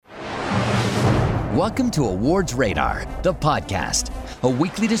Welcome to Awards Radar, the podcast, a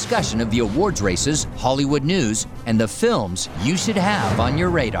weekly discussion of the awards races, Hollywood news, and the films you should have on your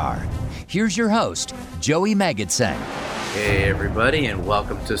radar. Here's your host, Joey Magidson. Hey everybody, and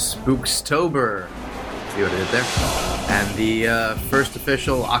welcome to Spookstober. See what I did there? And the first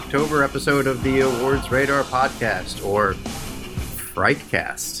official October episode of the Awards Radar podcast, or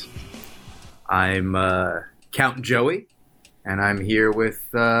Frightcast. I'm Count Joey, and I'm here with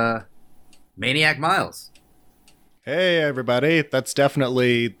Maniac Miles. Hey everybody, that's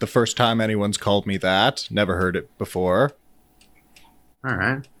definitely the first time anyone's called me that. Never heard it before.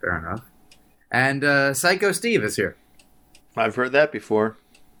 Alright, fair enough. And Psycho Steve is here. I've heard that before.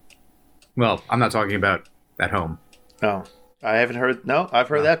 Well, I'm not talking about at home. No, I haven't heard. No, I've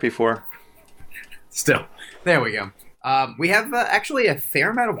heard that before. Still, there we go. We have actually a fair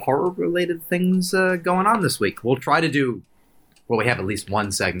amount of horror-related things going on this week. We'll try to do, well, we have at least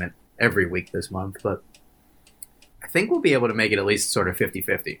one segment every week this month, but I think we'll be able to make it at least sort of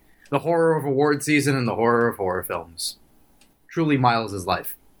 50-50. The horror of award season and the horror of horror films. Truly Miles'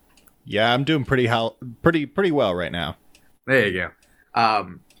 life. Yeah, I'm doing pretty well right now. There you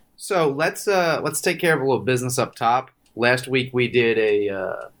go. So let's take care of a little business up top. Last week we did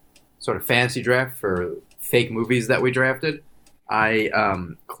a sort of fantasy draft for fake movies that we drafted. I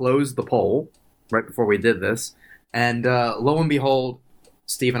closed the poll right before we did this, and lo and behold,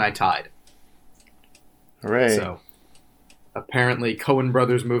 Steve and I tied. Hooray. So apparently Coen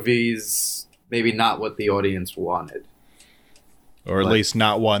Brothers movies, maybe not what the audience wanted. Or at least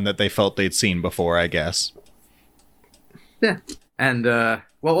not one that they felt they'd seen before, I guess. Yeah. And,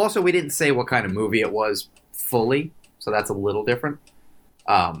 well, also we didn't say what kind of movie it was fully, so that's a little different.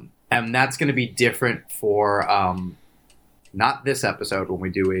 And that's going to be different for not this episode when we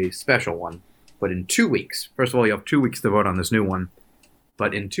do a special one, but in 2 weeks. First of all, you have 2 weeks to vote on this new one.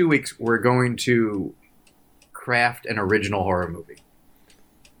 But in 2 weeks, we're going to craft an original horror movie.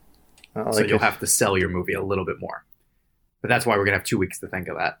 So you'll have to sell your movie a little bit more. But that's why we're going to have 2 weeks to think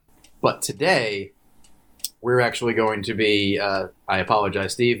of that. But today, we're actually going to be, I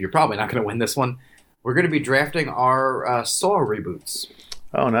apologize, Steve, you're probably not going to win this one. We're going to be drafting our Saw reboots.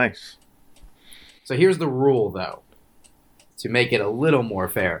 Oh, nice. So here's the rule, though, to make it a little more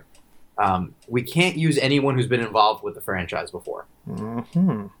fair. We can't use anyone who's been involved with the franchise before.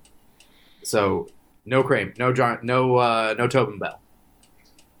 Mm-hmm. So, no Kramer, no Tobin Bell,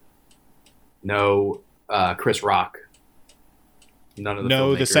 no Chris Rock, none of the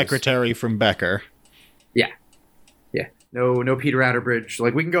No, filmmakers. the secretary from Becker. Yeah. No Peter Atterbridge.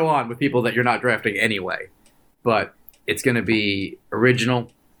 Like, we can go on with people that you're not drafting anyway, but it's going to be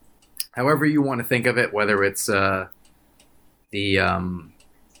original. However you want to think of it, whether it's a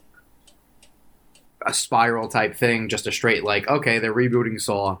spiral type thing, just a straight like, okay, they're rebooting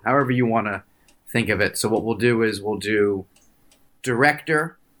Saw, however you want to think of it. So what we'll do is we'll do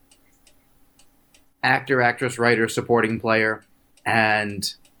director, actor, actress, writer, supporting player,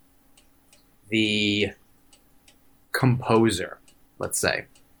 and the composer, let's say.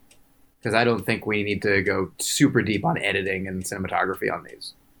 Because I don't think we need to go super deep on editing and cinematography on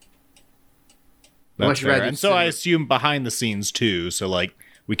these. That's fair. And so I assume behind the scenes too, so like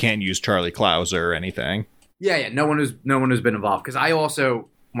we can't use Charlie Clouser or anything. Yeah, no one who's been involved. Because I also,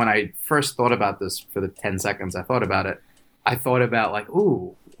 when I first thought about this for the 10 seconds I thought about it, I thought about like,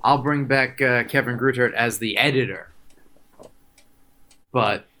 ooh, I'll bring back Kevin Grutert as the editor.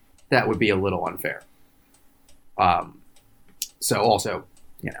 But that would be a little unfair. So also,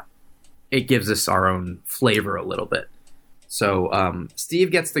 it gives us our own flavor a little bit. So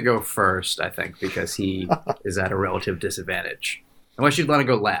Steve gets to go first, I think, because he is at a relative disadvantage. Unless you'd let him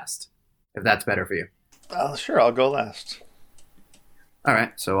go last, if that's better for you. Sure, I'll go last. All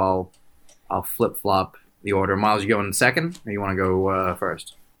right, so I'll flip-flop the order. Miles, you going in second, or you want to go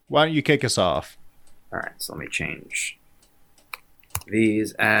first? Why don't you kick us off? All right, so let me change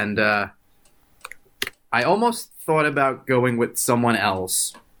these. And I almost thought about going with someone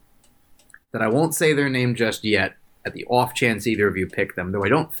else that I won't say their name just yet, at the off chance either of you pick them, though I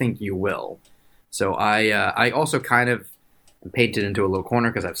don't think you will. So I also kind of am painted into a little corner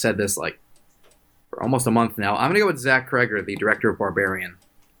because I've said this like for almost a month now. I'm going to go with Zach Kreger, the director of Barbarian.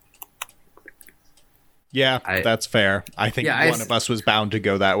 Yeah, that's fair. I think one of us was bound to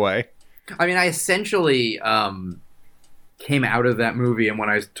go that way. I mean, I essentially came out of that movie, and when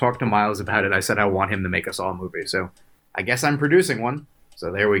I talked to Miles about it, I said I want him to make a Saw movie. So I guess I'm producing one.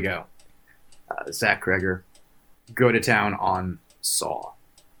 So there we go. Zach Kreger, go to town on Saw.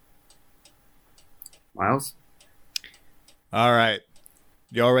 Miles? All right.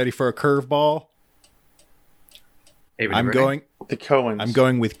 Y'all ready for a curveball? I'm going the Coens. I'm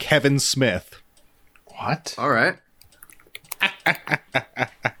going with Kevin Smith. What? All right.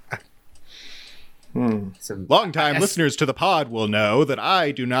 Long-time listeners to the pod will know that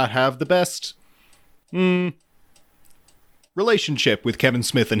I do not have the best relationship with Kevin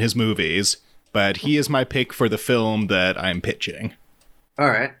Smith and his movies, but he is my pick for the film that I'm pitching. All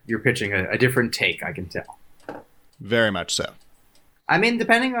right. You're pitching a different take, I can tell. Very much so. I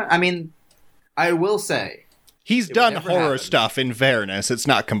mean, I will say... He's done horror stuff, in fairness. It's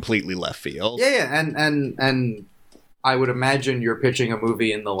not completely left field. Yeah, and I would imagine you're pitching a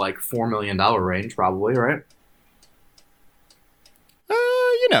movie in the, like, $4 million range, probably, right?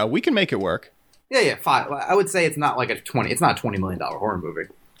 We can make it work. Yeah, fine. I would say it's not like it's not a $20 million horror movie.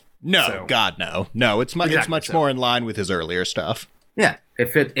 No, So- God, no. No, it's much more in line with his earlier stuff. Yeah,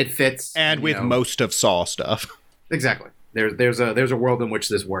 it fits. And with most of Saw stuff. Exactly. There's a world in which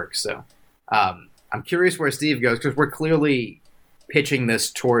this works. So, I'm curious where Steve goes, because we're clearly pitching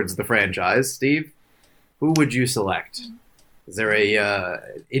this towards the franchise. Steve, who would you select? Is there a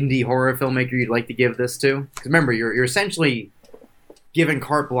indie horror filmmaker you'd like to give this to? Because remember, you're essentially given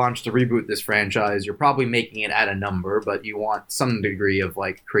carte blanche to reboot this franchise. You're probably making it at a number, but you want some degree of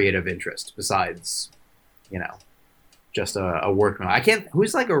like creative interest besides, just a workman.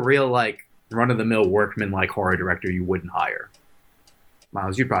 Who's like a real like run of the mill workman like horror director you wouldn't hire?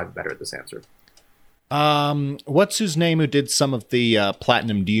 Miles, you'd probably be better at this answer. What's his name who did some of the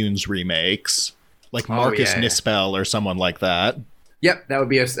Platinum Dunes remakes? Like Marcus Nispel or someone like that. Yep, that would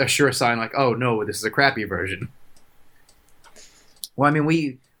be a sure sign like, oh no, this is a crappy version. Well, I mean,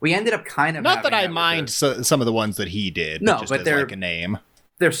 we ended up kind of not that I mind some of the ones that he did. No, just but as they're like a name.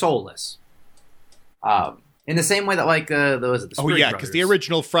 They're soulless. In the same way that like the Sprigg because the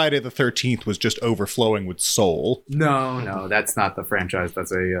original Friday the 13th was just overflowing with soul. No, that's not the franchise.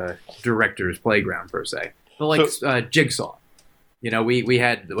 That's a director's playground per se. But like Jigsaw, we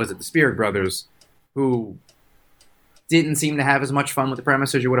had the Sprigg brothers who didn't seem to have as much fun with the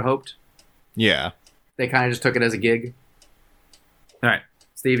premise as you would have hoped. Yeah, they kind of just took it as a gig. All right,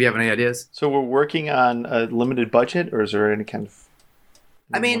 Steve, you have any ideas? So we're working on a limited budget, or is there any kind of...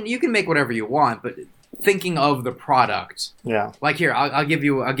 I mean, you can make whatever you want, but thinking of the product... Yeah. Like here, I'll give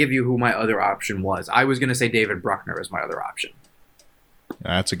you who my other option was. I was going to say David Bruckner as my other option.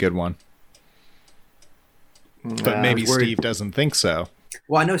 That's a good one. But maybe Steve doesn't think so.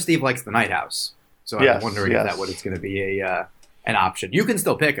 Well, I know Steve likes The Night House, so I'm wondering if that was going to be an option. You can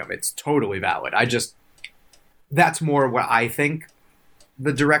still pick him. It's totally valid. That's more what I think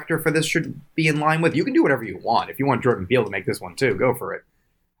the director for this should be in line with. You can do whatever you want. If you want Jordan Peele to make this one too, go for it.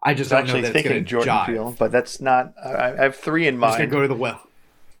 I just don't know that it's going to jive. Peele, but that's not... I have three in mind. He's going to go to the well.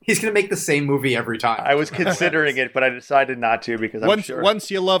 He's going to make the same movie every time. I was considering it, but I decided not to because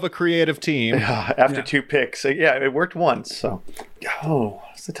once you love a creative team. After two picks. So, yeah, it worked once. So,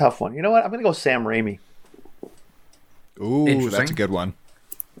 it's a tough one. You know what? I'm going to go Sam Raimi. Ooh, that's a good one.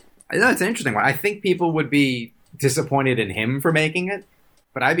 No, it's an interesting one. I think people would be disappointed in him for making it,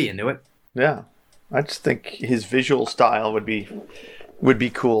 but I'd be into it. Yeah. I just think his visual style would be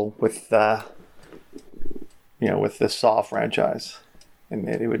cool with with the Saw franchise, and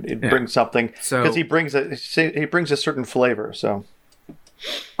it would bring something because he brings a certain flavor. So,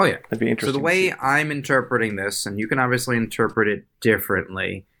 it'd be interesting. So the way I'm interpreting this, and you can obviously interpret it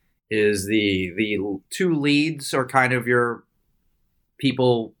differently, is the two leads are kind of your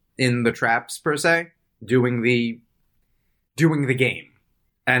people in the traps per se, doing the game,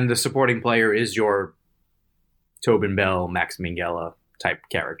 and the supporting player is your Tobin Bell, Max Minghella type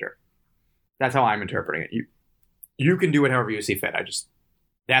character. That's how I'm interpreting it. You can do it however you see fit.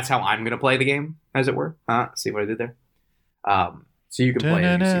 That's how I'm going to play the game, as it were. See what I did there? So you can play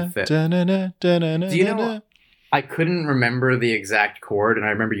it as you see fit. Do you know, I couldn't remember the exact chord, and I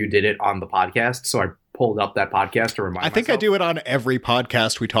remember you did it on the podcast, so I pulled up that podcast to remind myself. I think I do it on every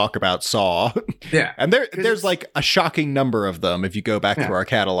podcast we talk about Saw. Yeah. And there's like a shocking number of them if you go back through our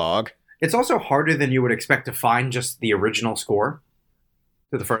catalog. It's also harder than you would expect to find just the original score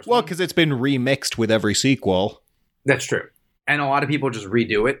to the first one. Well, because it's been remixed with every sequel. That's true. And a lot of people just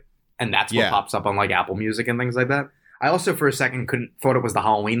redo it, and that's what pops up on like Apple Music and things like that. I also, for a second, thought it was the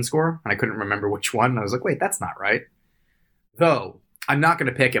Halloween score, and I couldn't remember which one. I was like, wait, that's not right. Though, I'm not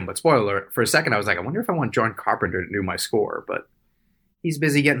going to pick him, but spoiler alert, for a second I was like, I wonder if I want John Carpenter to do my score, but he's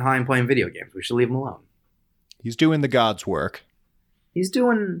busy getting high and playing video games. We should leave him alone. He's doing the God's work. He's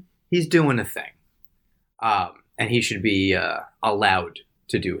doing a thing. And he should be allowed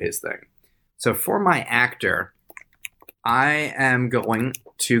to do his thing. So for my actor, I am going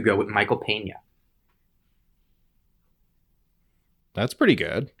to go with Michael Pena. That's pretty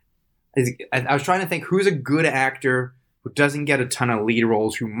good. I was trying to think who's a good actor who doesn't get a ton of lead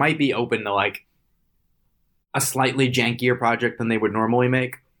roles, who might be open to like a slightly jankier project than they would normally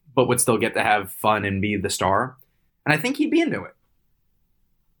make, but would still get to have fun and be the star. And I think he'd be into it.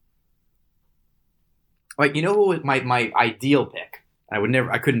 Like, you know who my ideal pick?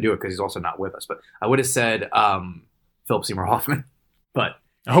 I couldn't do it because he's also not with us, but I would have said Philip Seymour Hoffman. But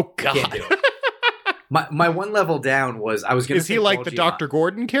oh god, can't do it. My one level down was I was going to. Is he like the Dr.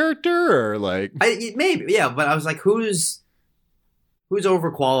 Gordon character, or like maybe? Yeah, but I was like, who's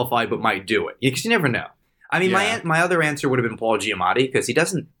overqualified but might do it? Because you never know. I mean, my other answer would have been Paul Giamatti because he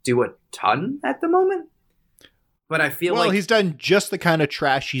doesn't do a ton at the moment. But I feel like he's done just the kind of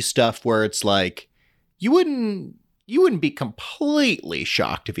trashy stuff where it's like you wouldn't be completely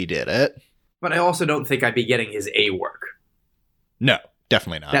shocked if he did it. But I also don't think I'd be getting his A work. No,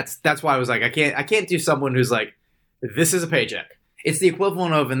 definitely not. That's why I was like, I can't do someone who's like, this is a paycheck. It's the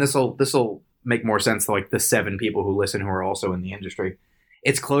equivalent of, and this will make more sense to like the 7 people who listen who are also in the industry.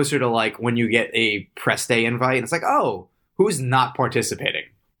 It's closer to like when you get a press day invite and it's like, oh, who's not participating?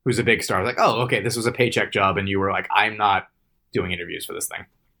 Who's a big star? Like, oh, okay, this was a paycheck job. And you were like, I'm not doing interviews for this thing.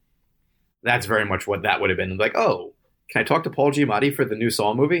 That's very much what that would have been. Like, oh, can I talk to Paul Giamatti for the new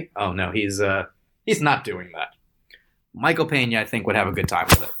Saw movie? Oh, no, he's not doing that. Michael Pena, I think, would have a good time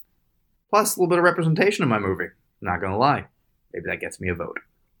with it. Plus, a little bit of representation in my movie. Not going to lie. Maybe that gets me a vote.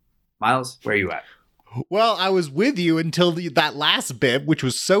 Miles, where are you at? Well, I was with you until that last bit, which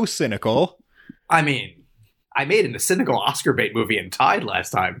was so cynical. I mean, I made a cynical Oscar bait movie and tied last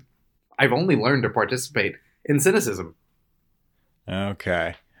time. I've only learned to participate in cynicism.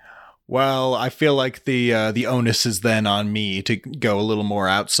 Okay. Well, I feel like the onus is then on me to go a little more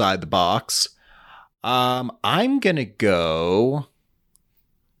outside the box. I'm going to go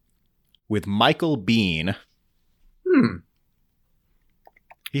with Michael Biehn.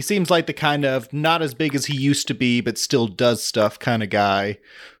 He seems like the kind of not as big as he used to be, but still does stuff kind of guy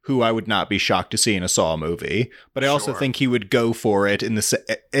who I would not be shocked to see in a Saw movie. But I also think he would go for it in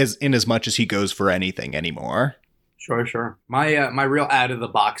as much as he goes for anything anymore. Sure. My real out of the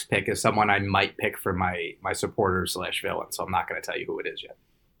box pick is someone I might pick for my supporter / villain. So I'm not going to tell you who it is yet,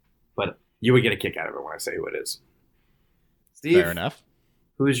 but you would get a kick out of it when I say who it is. Steve, fair enough.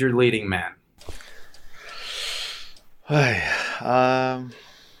 Who's your leading man?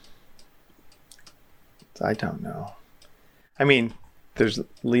 I don't know. I mean, there's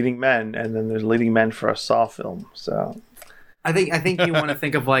leading men, and then there's leading men for a Saw film. So, I think you want to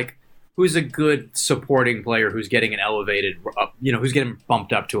think of like who's a good supporting player who's getting an elevated, who's getting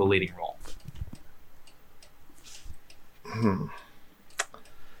bumped up to a leading role.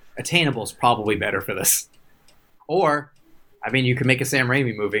 Attainable is probably better for this. Or, I mean, you can make a Sam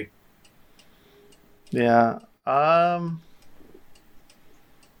Raimi movie. Yeah.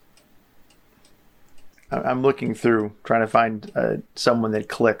 I'm looking through, trying to find someone that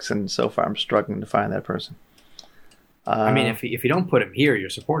clicks, and so far I'm struggling to find that person. I mean, if you don't put him here, your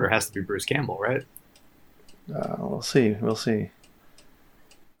supporter has to be Bruce Campbell, right? We'll see.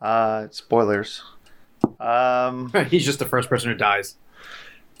 Spoilers. He's just the first person who dies.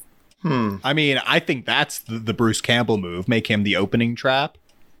 I mean, I think that's the Bruce Campbell move. Make him the opening trap.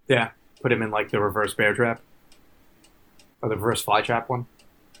 Yeah, put him in like the reverse bear trap. Or the reverse fly trap one.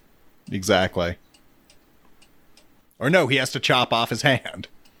 Exactly. Or no, he has to chop off his hand.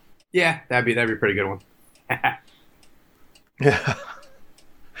 Yeah, that'd be a pretty good one. Yeah.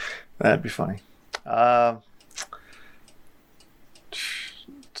 That'd be funny. Jeez,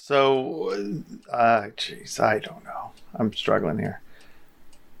 I don't know. I'm struggling here.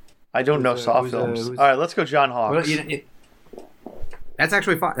 I don't know Saw films. All right, let's go John Hawkes. That's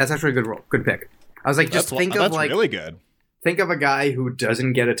actually fine. That's actually a good pick. I was like, that's really good. Think of a guy who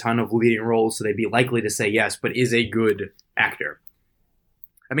doesn't get a ton of leading roles, so they'd be likely to say yes, but is a good actor.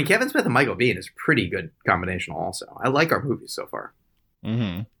 I mean, Kevin Smith and Michael Biehn is a pretty good combination also. I like our movies so far.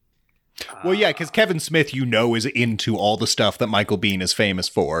 Mm-hmm. Well, yeah, because Kevin Smith, is into all the stuff that Michael Biehn is famous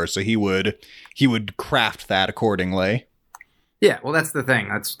for, so he would craft that accordingly. Yeah, well, that's the thing.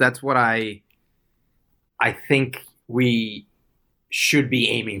 That's what I think we should be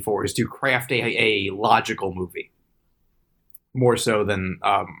aiming for, is to craft a logical movie. More so than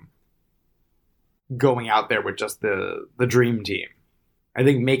going out there with just the dream team. I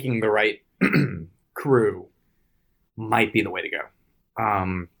think making the right crew might be the way to go.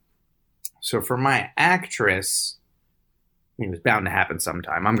 So for my actress, it was bound to happen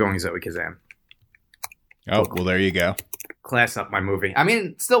sometime. I'm going Zoe Kazan. Oh, well, there you go. Class up my movie. I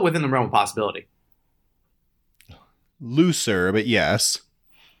mean, still within the realm of possibility. Looser, but yes.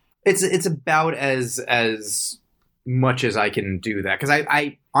 It's about as much as I can do that. Because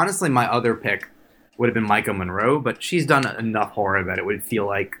I honestly, my other pick would have been Maika Monroe, but she's done enough horror that it would feel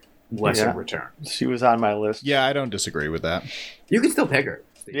like lesser returns. She was on my list. Yeah, I don't disagree with that. You can still pick her.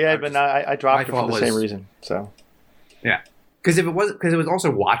 Yeah, but I dropped her for the same reason. So yeah, because it was also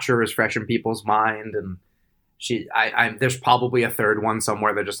Watcher is fresh in people's mind, and there's probably a third one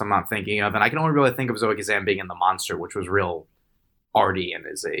somewhere that I'm not thinking of, and I can only really think of Zoe Kazan being in The Monster, which was real arty and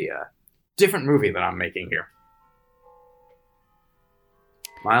is a different movie that I'm making here.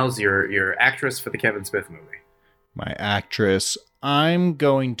 Miles, your actress for the Kevin Smith movie. My actress, I'm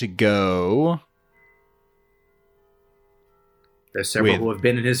going to go. There's several who have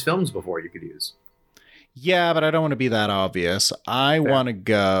been in his films before you could use. Yeah, but I don't want to be that obvious. I want to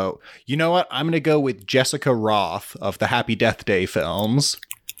go. You know what? I'm going to go with Jessica Roth of the Happy Death Day films.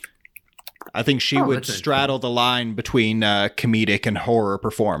 I think she would straddle the line between comedic and horror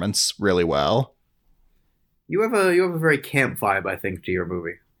performance really well. You have a very camp vibe, I think, to your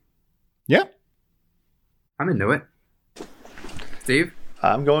movie. Yeah. I'm into it. Steve?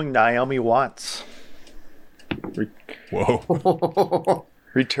 I'm going Naomi Watts. Whoa.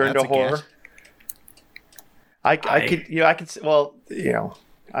 Return to horror. I could well,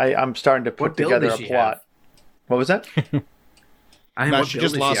 I'm starting to put together a plot. Have? What was that? No, she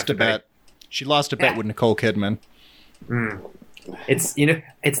just lost a bet. She lost a bet with Nicole Kidman.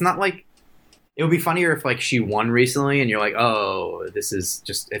 It's not like it would be funnier if she won recently and you're like, oh, this is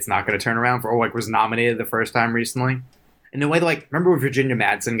just, it's not going to turn around or was nominated the first time recently. In the way remember when Virginia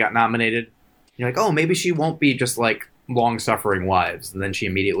Madsen got nominated? You're like, oh, maybe she won't be just long-suffering wives, and then she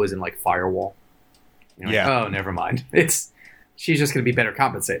immediately was in Firewall. You're oh, never mind. She's just going to be better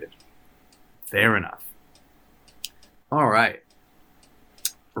compensated. Fair enough. All right.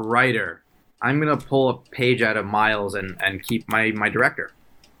 Writer. I'm going to pull a page out of Miles and keep my director,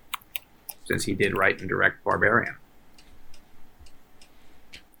 since he did write and direct Barbarian.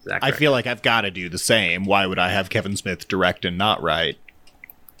 I feel like I've got to do the same. Why would I have Kevin Smith direct and not write?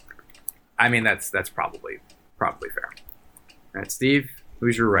 I mean, that's probably fair. All right, Steve,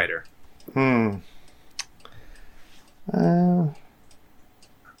 who's your writer? I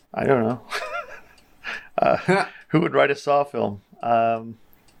don't know. Who would write a Saw film?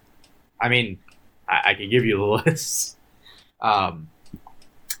 I mean, I can give you the list. I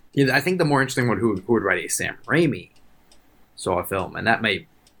think the more interesting one, who would write a Sam Raimi Saw film, and that may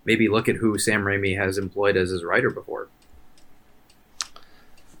maybe look at who Sam Raimi has employed as his writer before.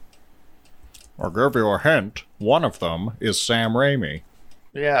 I'll give you a hint. One of them is Sam Raimi.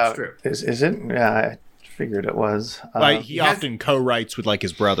 Yeah, that's true. Is it? Yeah, I figured it was. He often co-writes with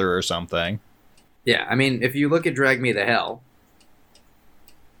his brother or something. Yeah, I mean, if you look at Drag Me to Hell,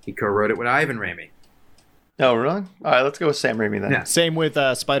 he co-wrote it with Ivan Raimi. Oh, really? All right, let's go with Sam Raimi then. Yeah. Same with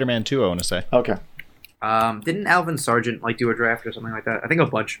Spider-Man 2, I want to say. Okay. Didn't Alvin Sargent do a draft or something like that? I think a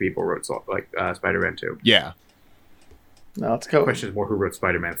bunch of people wrote Spider-Man 2. Yeah. No, let's go. The question is more who wrote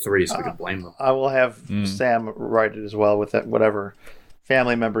Spider-Man 3, so we can blame them. I will have Sam write it as well with whatever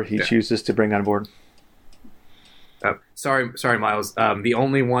family member he chooses to bring on board. Sorry, Miles. The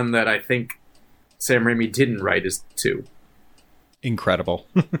only one that I think Sam Raimi didn't write is 2. Incredible.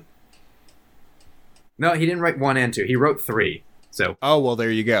 No, he didn't write 1 and 2. He wrote 3. So. Oh, well,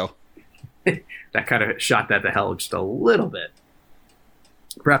 there you go. That kind of shot that to hell just a little bit.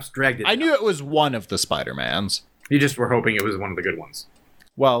 Perhaps dragged it. I knew it was one of the Spider-Mans. You just were hoping it was one of the good ones.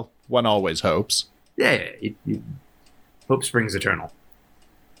 Well, one always hopes. Yeah. Hope springs eternal.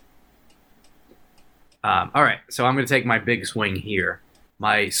 All right, so I'm going to take my big swing here.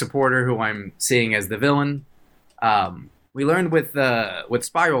 My supporter, who I'm seeing as the villain. We learned with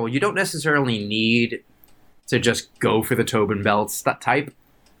Spiral, you don't necessarily need to just go for the Tobin Bell type,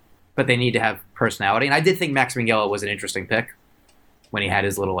 but they need to have personality. And I did think Max Minghella was an interesting pick when he had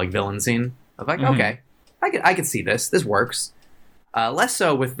his little villain scene. I was okay, I could see this. This works. Less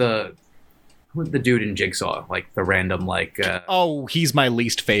so with the dude in Jigsaw, the random oh, he's my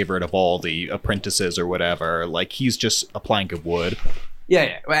least favorite of all the apprentices or whatever. He's just a plank of wood.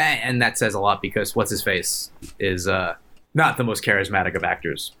 Yeah, and that says a lot because what's his face is not the most charismatic of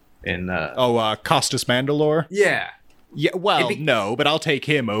actors in. Costas Mandylor. Yeah. Yeah. Well, no, but I'll take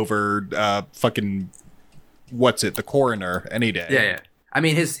him over fucking the coroner any day. Yeah. I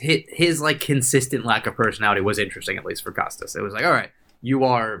mean, his consistent lack of personality was interesting, at least for Costas. It was all right, you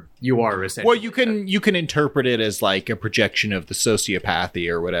are essentially. Well, you can interpret it as a projection of the sociopathy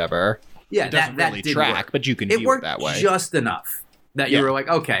or whatever. Yeah, it doesn't really track, but you can view it that way. Just enough that you were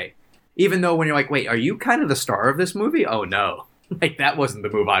okay. Even though when you're wait, are you kind of the star of this movie? Oh no, that wasn't the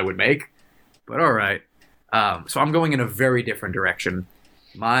move I would make. But all right, so I'm going in a very different direction.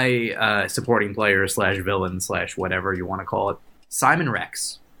 My supporting player / villain / whatever you want to call it. Simon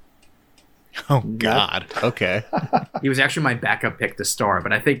Rex. Oh, God. Okay. He was actually my backup pick to star,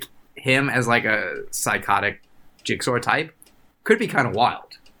 but I think him as like a psychotic Jigsaw type could be kind of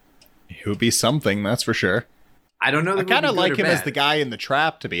wild. He would be something, that's for sure. I don't know. I kind of like him as the guy in the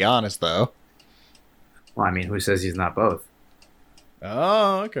trap, to be honest, though. Well, I mean, who says he's not both?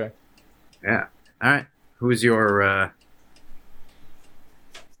 Oh, okay. Yeah. All right. Who's your...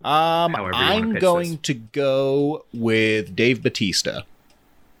 I'm going to go with Dave Bautista.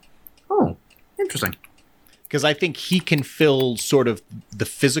 Oh, interesting. Because I think he can fill sort of the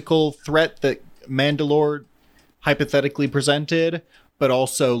physical threat that Mandalore hypothetically presented, but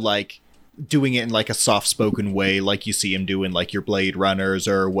also like doing it in like a soft-spoken way, like you see him doing like your Blade Runners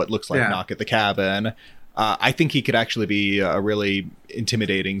or what looks like Knock at the Cabin. I think he could actually be a really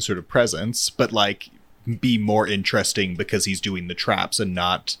intimidating sort of presence, but like be more interesting because he's doing the traps and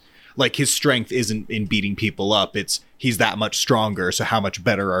not like his strength isn't in beating people up. It's he's that much stronger. So how much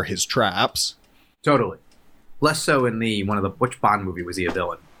better are his traps? Totally. Less so in which Bond movie was he a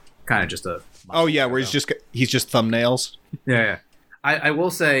villain? Kind of just a... Oh yeah. Where he's just thumbnails. Yeah. I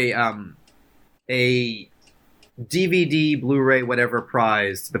will say, a DVD, Blu-ray, whatever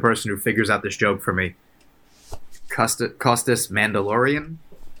prize to the person who figures out this joke for me. Costas Mandalorian.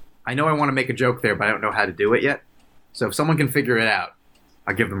 I know I want to make a joke there, but I don't know how to do it yet. So if someone can figure it out,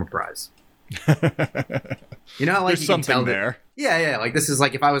 I'll give them a prize. You know, like there's something there. Yeah. Like this is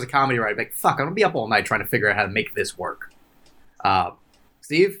like if I was a comedy writer, I'd be like, fuck, I'm gonna be up all night trying to figure out how to make this work.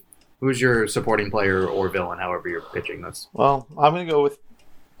 Steve, who's your supporting player or villain, however you're pitching this? Well, I'm gonna go with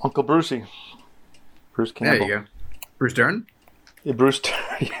Uncle Brucey. Bruce Campbell. There you go. Bruce Dern? Yeah, Bruce Dern.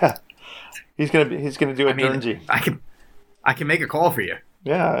 Yeah. He's gonna do a Dernsy. I can make a call for you.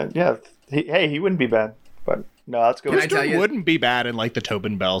 Yeah. He wouldn't be bad. But no, let's go. Bruce Dern wouldn't be bad in like the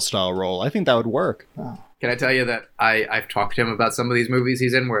Tobin Bell style role. I think that would work. Oh. Can I tell you that I've talked to him about some of these movies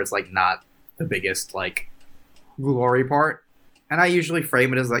he's in where it's like not the biggest like glory part, and I usually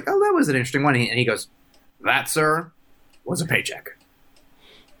frame it as like, oh, that was an interesting one, and he goes, that, sir, was a paycheck.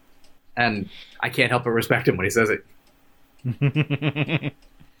 And I can't help but respect him when he says it.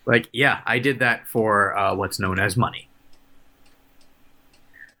 Like, yeah, I did that for what's known as money.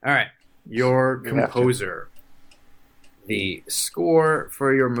 All right. Your composer. The score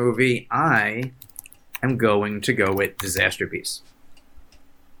for your movie, I am going to go with Disaster Piece.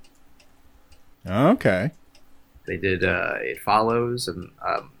 Okay. They did It Follows and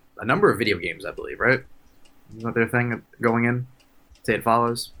a number of video games, I believe, right? Isn't that their thing going in? Say It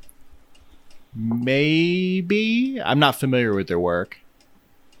Follows? Maybe. I'm not familiar with their work.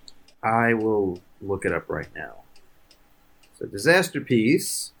 I will look it up right now. So Disaster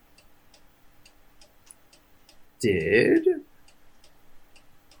Piece did...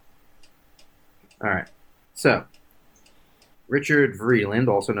 Alright. So, Richard Vreeland,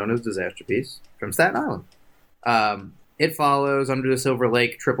 also known as Disaster Piece, from Staten Island. It Follows, Under the Silver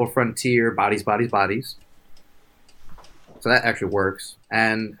Lake, Triple Frontier, Bodies, Bodies, Bodies. So that actually works.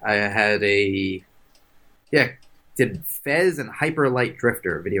 And I had did Fez and Hyper Light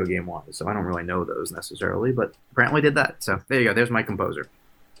Drifter video game wise, so I don't really know those necessarily, but apparently did that. So there you go. There's my composer.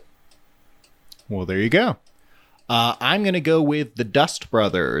 Well, there you go. I'm going to go with the Dust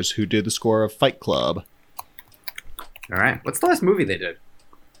Brothers, who did the score of Fight Club. All right. What's the last movie they did?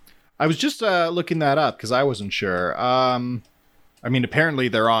 I was just looking that up because I wasn't sure. I mean, apparently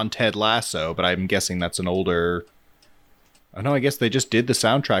they're on Ted Lasso, but I'm guessing that's an older... Oh, no, I guess they just did the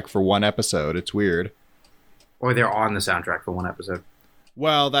soundtrack for one episode. It's weird. Or they're on the soundtrack for one episode.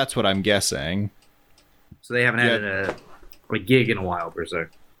 Well, that's what I'm guessing. So they haven't had a gig in a while, per se.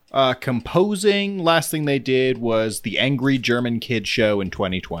 Composing, last thing they did was the Angry German Kid Show in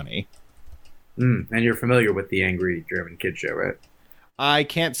 2020. And you're familiar with the Angry German Kid Show, right? I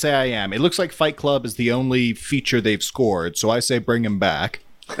can't say I am. It looks like Fight Club is the only feature they've scored, so I say bring him back.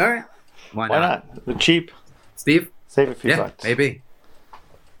 All right. Why not? They're cheap. Steve? Save a few bucks. Maybe.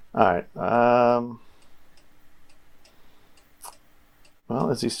 All right. Well,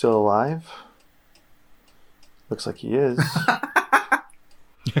 is he still alive? Looks like he is.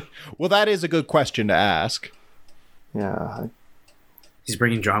 Well, that is a good question to ask. Yeah. He's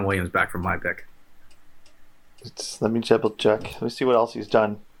bringing John Williams back from my pick. Let me double check. Let me see what else he's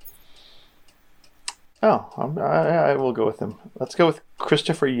done. Oh, I will go with him. Let's go with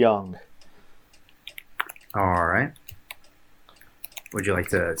Christopher Young. All right. Would you like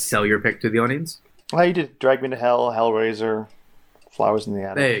to sell your pick to the audience? Well, he did Drag Me to Hell, Hellraiser, Flowers in the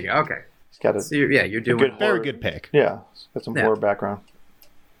Attic. There you go. Okay. He's got a you're doing very good pick. Yeah, he's got some horror background.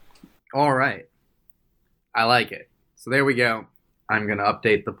 All right. I like it. So there we go. I'm going to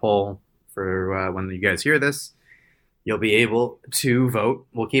update the poll for when you guys hear this. You'll be able to vote.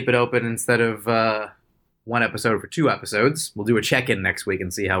 We'll keep it open instead of one episode for 2 episodes. We'll do a check-in next week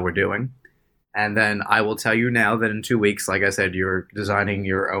and see how we're doing. And then I will tell you now that in 2 weeks, like I said, you're designing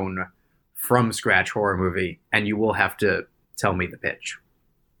your own from-scratch horror movie, and you will have to tell me the pitch.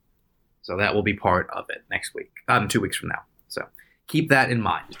 So that will be part of it next week, 2 weeks from now. So keep that in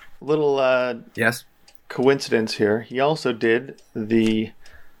mind. Little yes, coincidence here. He also did it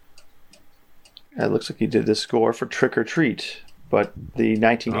looks like he did the score for Trick or Treat, but the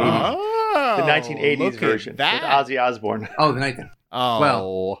 1980s, the 1980s version with Ozzy Osbourne. Oh, the 19. Oh,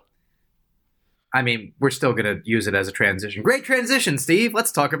 well, I mean, we're still gonna use it as a transition. Great transition, Steve.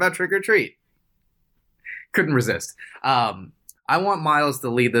 Let's talk about Trick or Treat. Couldn't resist. I want Miles to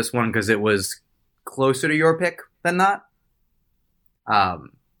lead this one because it was closer to your pick than not.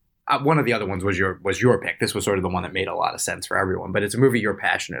 One of the other ones was your pick. This was sort of the one that made a lot of sense for everyone, but it's a movie you're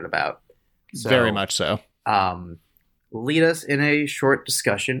passionate about. So, very much so. Lead us in a short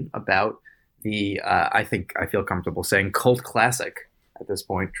discussion about the, I feel comfortable saying, cult classic at this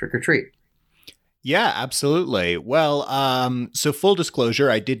point, Trick or Treat. Yeah, absolutely. Well, so full disclosure,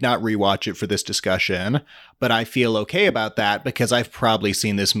 I did not rewatch it for this discussion, but I feel okay about that because I've probably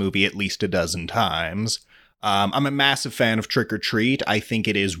seen this movie at least a dozen times. I'm a massive fan of Trick or Treat. I think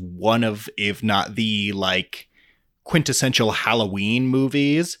it is one of, if not the, quintessential Halloween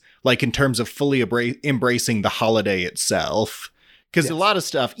movies, in terms of fully embracing the holiday itself. Because a lot of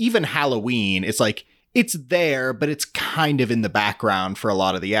stuff, even Halloween, it's it's there, but it's kind of in the background for a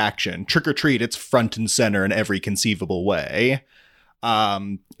lot of the action. Trick or Treat, it's front and center in every conceivable way.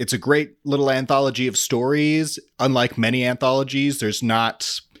 It's a great little anthology of stories. Unlike many anthologies, there's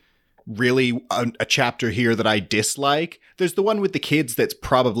not really a chapter here that I dislike. There's the one with the kids that's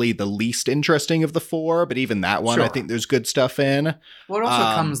probably the least interesting of the 4, but even that one, sure. I think there's good stuff in. Well, it also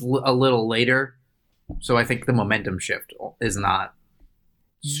comes a little later, so I think the momentum shift is not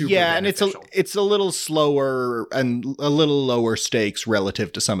super beneficial. And it's a little slower and a little lower stakes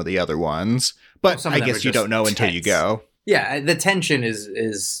relative to some of the other ones, but I guess you don't know until you go. Yeah, the tension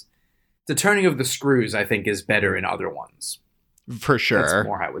is the turning of the screws, I think, is better in other ones. For sure. That's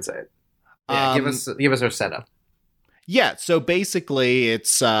more how I would say it. Yeah, give us our setup. Yeah, so basically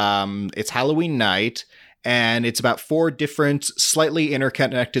it's Halloween night, and it's about 4 different, slightly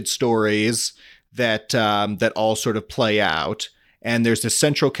interconnected stories that all sort of play out. And there's this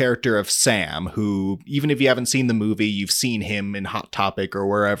central character of Sam, who, even if you haven't seen the movie, you've seen him in Hot Topic or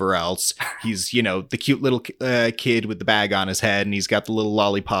wherever else. He's, the cute little kid with the bag on his head, and he's got the little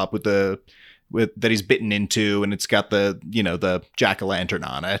lollipop that he's bitten into, and it's got the jack-o'-lantern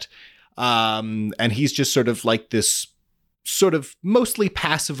on it. And he's just sort of like this sort of mostly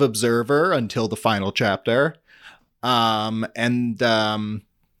passive observer until the final chapter.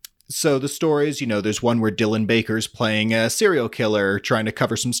 So the stories, there's one where Dylan Baker's playing a serial killer trying to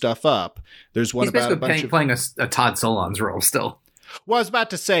cover some stuff up. There's one about a bunch playing a Todd Solondz role still. Well, I was about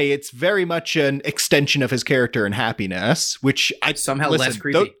to say it's very much an extension of his character in Happiness, which I somehow less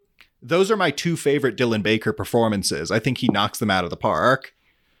creepy. Those are my 2 favorite Dylan Baker performances. I think he knocks them out of the park.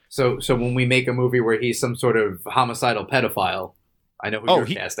 So when we make a movie where he's some sort of homicidal pedophile, I know who you're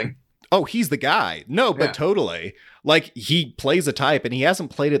casting. Oh, he's the guy. No, but totally. He plays a type, and he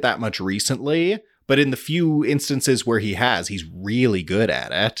hasn't played it that much recently, but in the few instances where he has, he's really good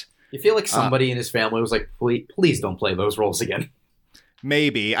at it. You feel like somebody in his family was like, please don't play those roles again.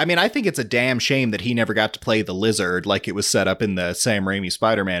 Maybe. I mean, I think it's a damn shame that he never got to play the Lizard like it was set up in the Sam Raimi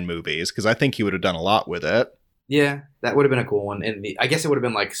Spider-Man movies, because I think he would have done a lot with it. Yeah, that would have been a cool one. And I guess it would have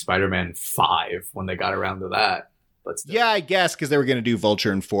been like Spider-Man 5 when they got around to that. But still. Yeah, I guess, because they were going to do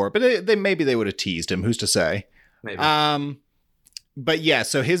Vulture in 4, but maybe they would have teased him. Who's to say? Maybe. But yeah,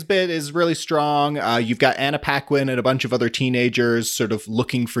 so his bit is really strong. You've got Anna Paquin and a bunch of other teenagers sort of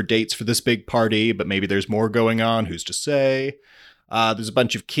looking for dates for this big party, but maybe there's more going on. Who's to say? There's a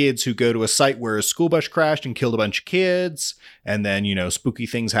bunch of kids who go to a site where a school bus crashed and killed a bunch of kids. And then, spooky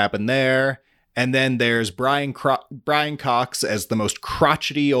things happen there. And then there's Brian Cox as the most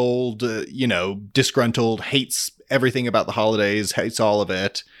crotchety old, disgruntled, hates everything about the holidays, hates all of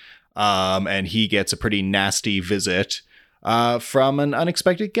it. And he gets a pretty nasty visit from an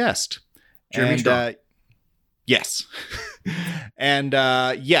unexpected guest. Jeremy Strong. Yes. And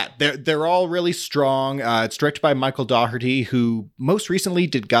they're all really strong. It's directed by Michael Dougherty, who most recently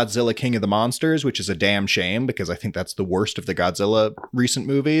did Godzilla King of the Monsters, which is a damn shame because I think that's the worst of the Godzilla recent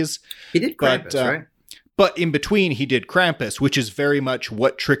movies. He did Krampus, right? But in between, he did Krampus, which is very much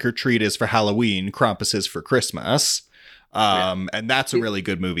what Trick or Treat is for Halloween, Krampus is for Christmas. And that's a really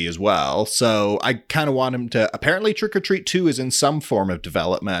good movie as well. So I kind of want him to... Apparently Trick or Treat 2 is in some form of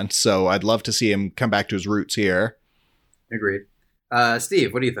development, so I'd love to see him come back to his roots here. Agreed.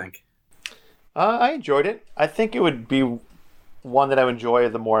 Steve, what do you think? I enjoyed it. I think it would be one that I would enjoy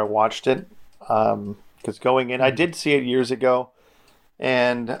the more I watched it. Because going in, I did see it years ago,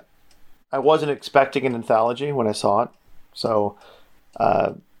 and I wasn't expecting an anthology when I saw it. So,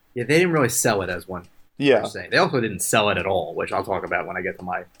 yeah, they didn't really sell it as one. Yeah, they also didn't sell it at all, which I'll talk about when I get to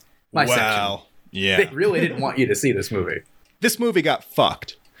my section. Yeah, they really didn't want you to see this movie. This movie got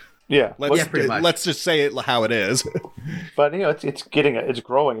fucked. Yeah, pretty much. Let's just say it how it is. But it's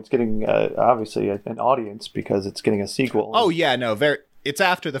growing. It's getting obviously an audience because it's getting a sequel. Oh yeah, no, it's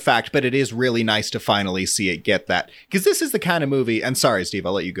after the fact, but it is really nice to finally see it get that, because this is the kind of movie. And sorry, Steve,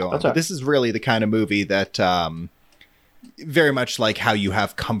 I'll let you go on. But this is really the kind of movie that, very much like how you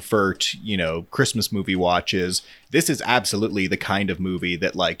have comfort, Christmas movie watches. This is absolutely the kind of movie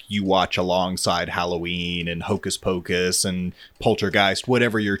that like you watch alongside Halloween and Hocus Pocus and Poltergeist,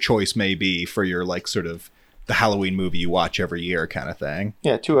 whatever your choice may be for your like sort of the Halloween movie you watch every year kind of thing.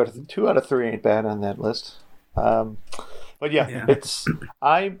 Yeah, two out of three ain't bad on that list. But yeah. It's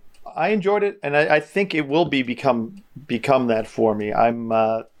I enjoyed it, and I think it will become that for me.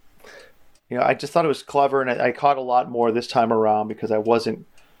 I just thought it was clever, and I caught a lot more this time around because I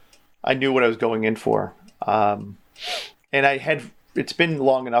knew what I was going in for. And it's been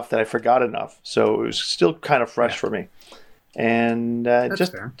long enough that I forgot enough, so it was still kind of fresh for me. And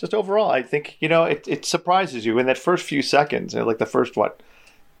just overall, I think, it surprises you in that first few seconds, like the first,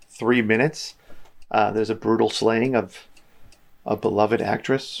 3 minutes, there's a brutal slaying of a beloved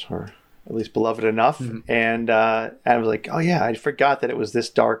actress, or at least beloved enough. Mm-hmm. And I was like, oh yeah, I forgot that it was this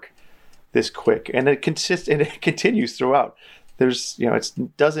dark, this quick, and it continues throughout. There's,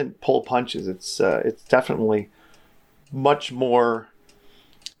 it doesn't pull punches. It's definitely much more,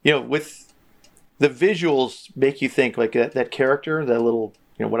 with the visuals make you think like that character, that little,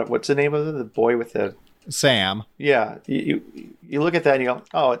 what's the name of it? The boy with the Sam. Yeah. You look at that and you go,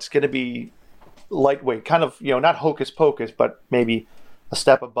 oh, it's going to be lightweight, kind of, not Hocus Pocus, but maybe a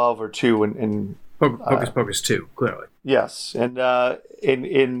step above or two in Hocus Pocus 2, clearly. Yes, and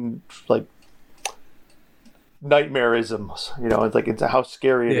in like nightmareisms, it's like it's how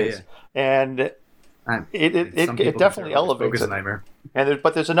scary it is, and it definitely elevates it. Nightmare. And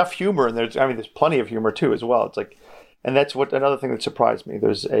but there's enough humor, and there's plenty of humor too as well. It's like, and that's another thing that surprised me.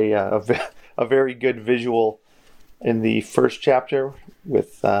 There's a very good visual in the first chapter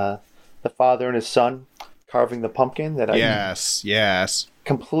with the father and his son carving the pumpkin. Yes,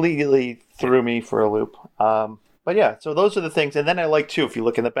 completely threw me for a loop. But yeah, so those are the things. And then I like too, if you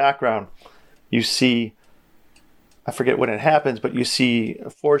look in the background, you see, I forget when it happens, but you see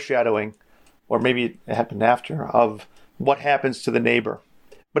a foreshadowing, or maybe it happened after, of what happens to the neighbor.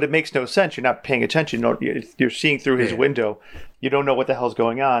 But it makes no sense. You're not paying attention. You're seeing through his window. You don't know what the hell's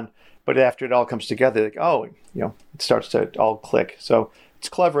going on. But after it all comes together, like, oh, it starts to all click. So it's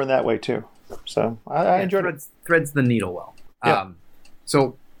clever in that way too. So I enjoyed it. Threads the needle well. Yeah.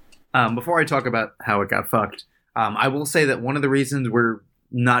 So before I talk about how it got fucked, I will say that one of the reasons we're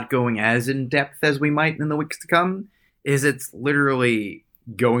not going as in depth as we might in the weeks to come is it's literally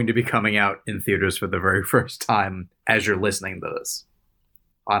going to be coming out in theaters for the very first time as you're listening to this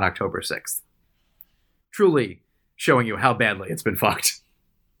on October 6th. Truly showing you how badly it's been fucked.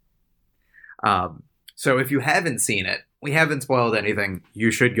 So if you haven't seen it, we haven't spoiled anything.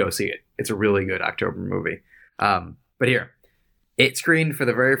 You should go see it. It's a really good October movie. But here, it screened for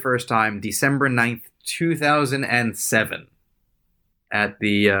the very first time December 9th, 2007 at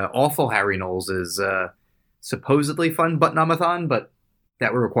the awful Harry Knowles' supposedly fun button-a-thon, but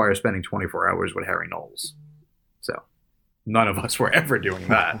that would require spending 24 hours with Harry Knowles. So none of us were ever doing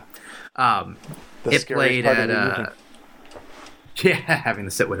that. It played at... having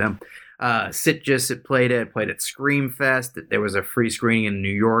to sit with him. It played at Screamfest. There was a free screening in New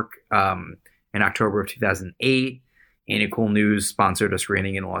York in October of 2008. Ain't It Cool News sponsored a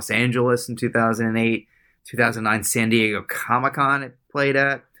screening in Los Angeles in 2008. 2009, San Diego Comic-Con it played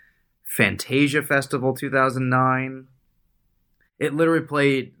at. Fantasia Festival 2009. It literally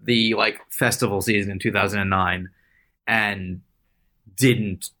played the festival season in 2009 and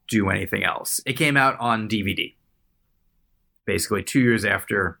didn't do anything else. It came out on DVD. Basically 2 years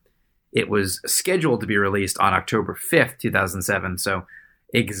after it was scheduled to be released on October 5th, 2007. So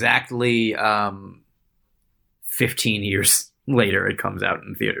exactly 15 years later, it comes out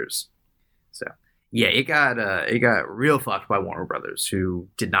in theaters. So yeah, it got real fucked by Warner Brothers, who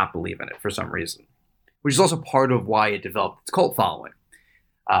did not believe in it for some reason, which is also part of why it developed its cult following.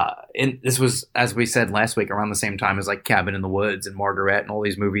 And this was, as we said last week, around the same time as Cabin in the Woods and Margaret and all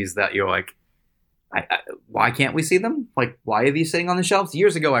these movies that you're like, why can't we see them? Why are these sitting on the shelves?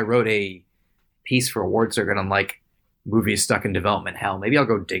 Years ago, I wrote a piece for Award Circuit on movies stuck in development hell. Maybe I'll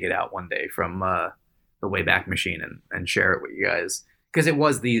go dig it out one day from the Wayback Machine and share it with you guys, because it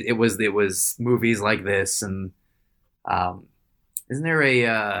was movies like this, and isn't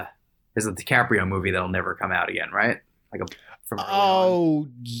there there's a DiCaprio movie that'll never come out again, right? Like from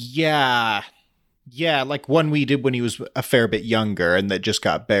yeah, like one we did when he was a fair bit younger, and that just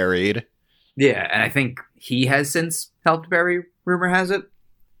got buried. Yeah, and I think he has since helped bury. Rumor has it.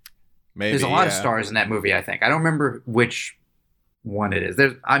 Maybe there's a lot of stars in that movie. I think I don't remember which one it is.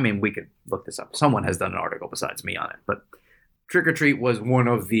 We could look this up. Someone has done an article besides me on it. But Trick or Treat was one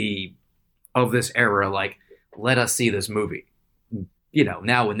of this era. Like, let us see this movie. You know,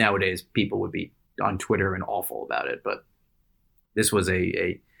 nowadays people would be on Twitter and awful about it, but this was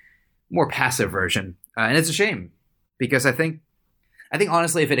a more passive version, and it's a shame because I think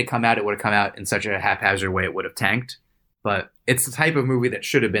honestly, if it had come out, it would have come out in such a haphazard way it would have tanked. But it's the type of movie that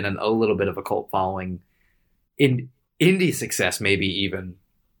should have been a little bit of a cult following. In indie success, maybe even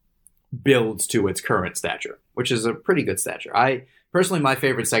builds to its current stature, which is a pretty good stature. I personally, my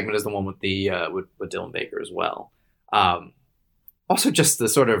favorite segment is the one with with Dylan Baker as well. Also, just the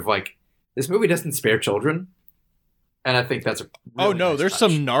sort of like, this movie doesn't spare children, and I think that's a really nice there's touch.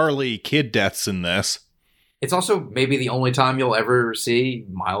 some gnarly kid deaths in this. It's also maybe the only time you'll ever see,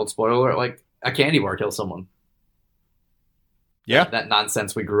 mild spoiler, like a candy bar kill someone. Yeah, that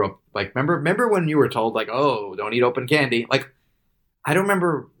nonsense we grew up like. Remember when you were told like, oh, don't eat open candy? Like, I don't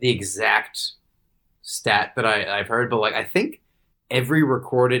remember the exact stat that I've heard, but like I think every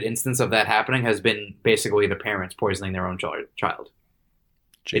recorded instance of that happening has been basically the parents poisoning their own child.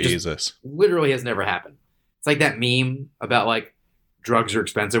 Jesus, literally has never happened. It's like that meme about like drugs are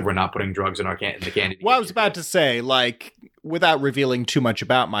expensive. We're not putting drugs in in the candy. Well, I was about to say, like, without revealing too much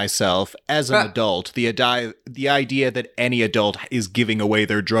about myself, as an adult, the idea that any adult is giving away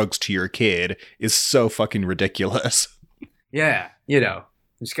their drugs to your kid is so fucking ridiculous. Yeah, you know,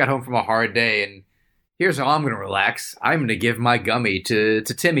 just got home from a hard day, and here's how I'm going to relax. I'm going to give my gummy to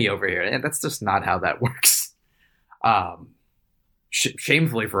Timmy over here. And that's just not how that works.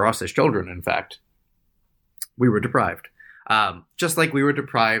 Shamefully for us as children, in fact, we were deprived. Just like we were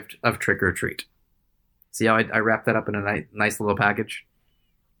deprived of Trick or Treat. See how I wrapped that up in a nice little package?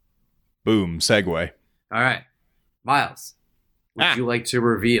 Boom, segue. All right. Miles, would you like to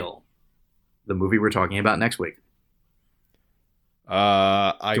reveal the movie we're talking about next week? Do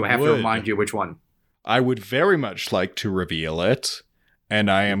I have to remind you which one? I would very much like to reveal it,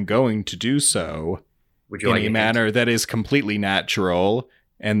 and I am going to do so in a manner that is completely natural,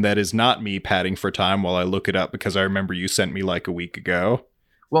 and that is not me padding for time while I look it up, because I remember you sent me like a week ago.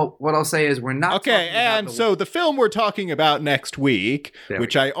 Well, what I'll say is we're not... Okay, and so the film we're talking about next week,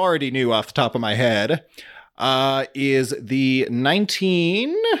 which I already knew off the top of my head, is the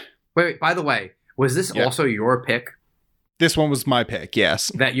 19... Wait, by the way, was this also your pick? This one was my pick,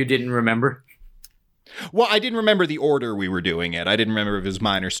 yes. That you didn't remember? Well, I didn't remember the order we were doing it. I didn't remember if it was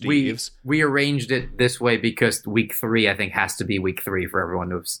mine or Steve's. We arranged it this way because week 3, I think, has to be week 3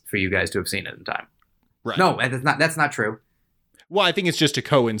 for you guys to have seen it in time. Right. No, that's not true. Well, I think it's just to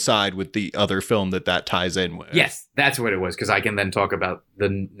coincide with the other film that ties in with. Yes, that's what it was, because I can then talk about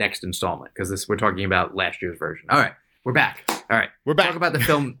the next installment, because we're talking about last year's version. All right, we're back. All right, we're back. Talk about the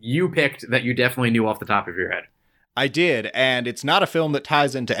film you picked that you definitely knew off the top of your head. I did, and it's not a film that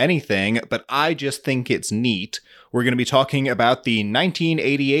ties into anything, but I just think it's neat. We're going to be talking about the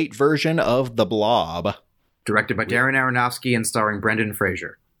 1988 version of The Blob. Directed by Darren Aronofsky and starring Brendan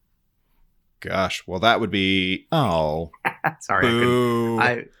Fraser. Gosh, well, that would be... Oh. Sorry. Boo.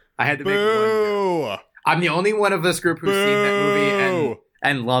 I had to make one joke. I'm the only one of this group who's seen that movie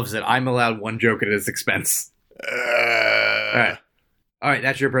and loves it. I'm allowed one joke at his expense. All right,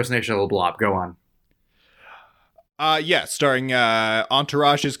 that's your impersonation of The Blob. Go on. Starring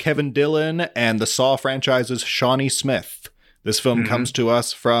Entourage's Kevin Dillon and the Saw franchise's Shawnee Smith. This film comes to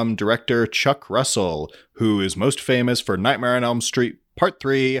us from director Chuck Russell, who is most famous for Nightmare on Elm Street Part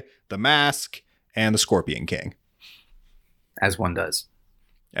 3, The Mask, and The Scorpion King. As one does.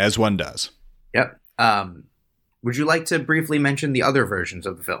 As one does. Yep. Would you like to briefly mention the other versions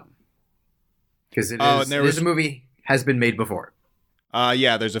of the film? Because this movie has been made before.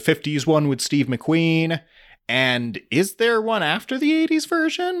 There's a 50s one with Steve McQueen. And is there one after the 80s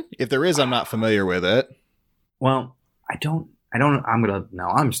version? If there is, I'm not familiar with it. Well,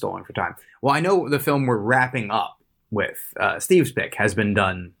 I'm stalling for time. Well, I know the film we're wrapping up with, Steve's pick, has been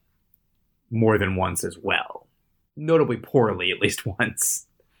done more than once as well. Notably poorly, at least once.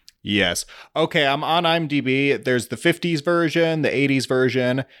 Yes. Okay, I'm on IMDb. There's the 50s version, the 80s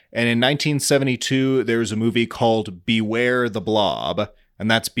version, and in 1972, there's a movie called Beware the Blob. And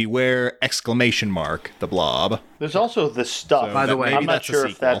that's Beware! The Blob. There's also The Stuff. So By the way, I'm not that's a sure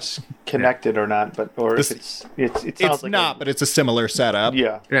if sequel. that's connected or not, but or This- if it sounds It's like not, but it's a similar setup.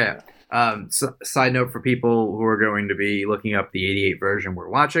 yeah. Yeah. Side note for people who are going to be looking up the 88 version we're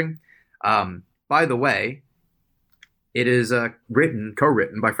watching. By the way, it is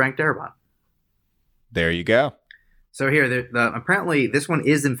co-written by Frank Darabont. There you go. So here, apparently this one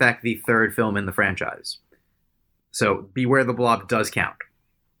is in fact the third film in the franchise. So Beware the Blob does count.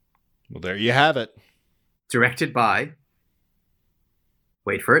 Well, there you have it. Directed by,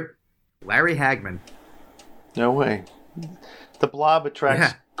 wait for it, Larry Hagman. No way. The Blob attracts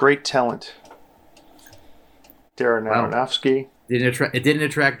Yeah. great talent. Darren Wow. Aronofsky. It didn't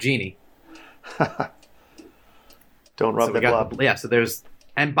attract Genie. Don't rub So the we got Blob. so there's,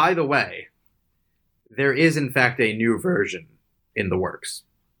 and by the way, there is in fact a new version in the works.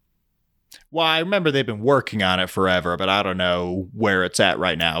 Well, I remember they've been working on it forever, but I don't know where it's at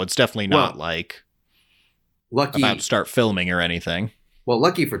right now. It's definitely not Lucky, about to start filming or anything. well,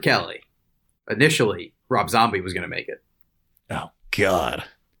 lucky for Kelly. Initially, Rob Zombie was going to make it. Oh, God.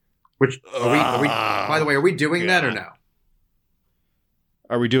 Which are we? By the way, are we doing that or no?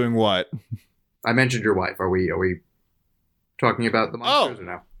 Are we doing what? I mentioned your wife. Are we talking about the monsters or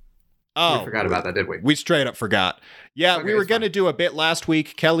no? Oh, We forgot about that, did we? We straight up forgot. Yeah, Okay, we were it's going to fine. do a bit last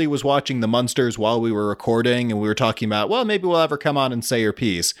week. Kelly was watching The Munsters while we were recording, and we were talking about, well, maybe we'll have her come on and say her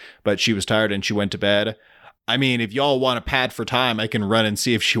piece. But she was tired and she went to bed. I mean, if y'all want a pad for time, I can run and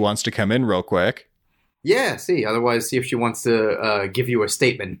see if she wants to come in real quick. Yeah. See. Otherwise, see if she wants to give you a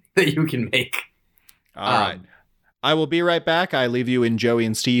statement that you can make. All right. I will be right back. I leave you in Joey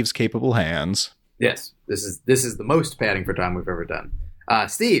and Steve's capable hands. Yes. This is the most padding for time we've ever done.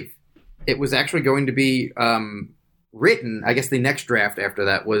 Steve, it was actually going to be written. I guess the next draft after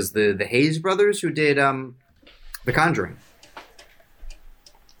that was the Hayes brothers who did The Conjuring.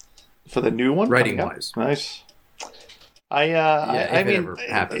 For the new one? Writing coming up? wise. Nice. if I it mean, ever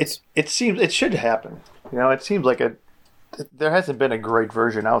happens. it seems it should happen. You know, it seems like there hasn't been a great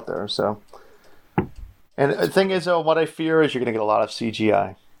version out there. So, and the thing is, what I fear is you're going to get a lot of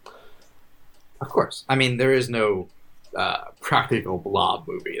CGI. Of course. I mean, there is no practical Blob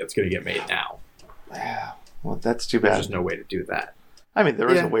movie that's going to get made now. Yeah, well, that's too There's bad. just no way to do that. I mean, there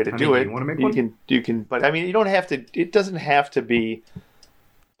is Yeah, a way to I do mean, it. you wanna make one? You can, but I mean, you don't have to. It doesn't have to be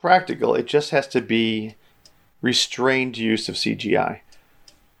practical. It just has to be restrained use of CGI.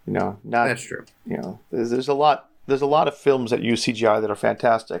 You know, not That's true. you know. There's a lot of films that use CGI that are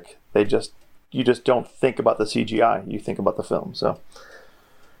fantastic. You just don't think about the CGI. You think about the film. So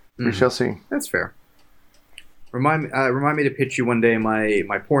we shall see. That's fair. Remind me to pitch you one day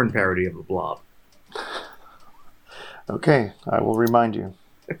my porn parody of the Blob. Okay, I will remind you.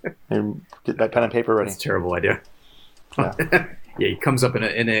 And get that pen and paper ready. That's a terrible idea. Yeah. Yeah, he comes up in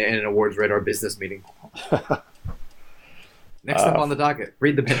an awards radar business meeting. Next up on the docket,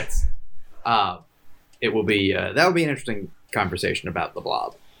 read the minutes. It will be that will be an interesting conversation about the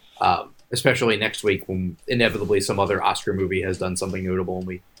Blob, especially next week when inevitably some other Oscar movie has done something notable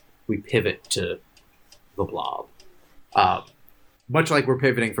and we pivot to the Blob. Much like we're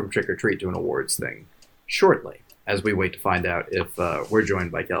pivoting from Trick or Treat to an awards thing shortly, as we wait to find out if we're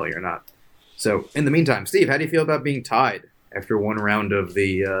joined by Kelly or not. So, in the meantime, Steve, how do you feel about being tied after one round of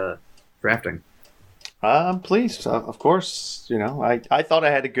the drafting? I'm pleased, of course. You know, I thought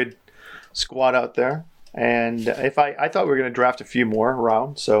I had a good squad out there, and if I thought we were going to draft a few more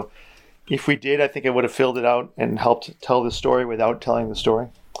rounds. So if we did, I think I would have filled it out and helped tell the story without telling the story.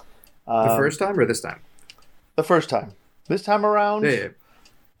 The first time or this time? The first time. This time around, Yeah.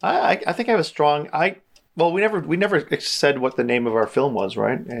 I think I have a strong. Well, we never said what the name of our film was,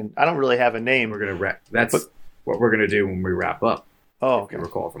 right? And I don't really have a name. We're gonna wrap. That's what we're gonna do when we wrap up. Oh, If you okay.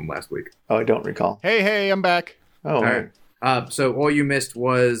 recall from last week. Oh, I don't recall. Hey, I'm back. Oh, All right. So all you missed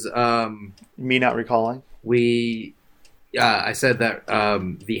was me not recalling. I said that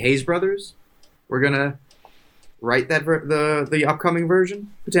the Hayes brothers were gonna write that the upcoming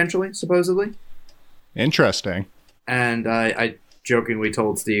version potentially, supposedly, Interesting. and I jokingly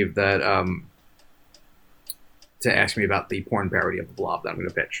told Steve that to ask me about the porn parody of the Blob that I'm gonna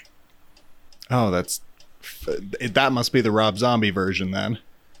pitch. Oh, that must be the Rob Zombie version then.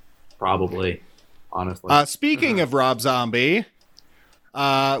 Probably, honestly. Speaking of Rob Zombie,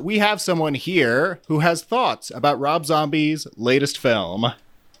 we have someone here who has thoughts about Rob Zombie's latest film.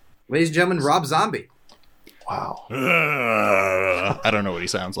 Ladies and gentlemen, Rob Zombie. Wow, I don't know what he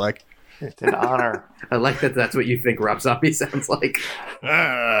sounds like. it's an honor. I like that. That's what you think Rob Zombie sounds like.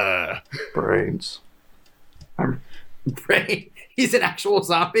 Brains. Brain. He's an actual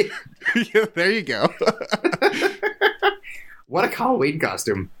zombie. Yeah, there you go. What a Halloween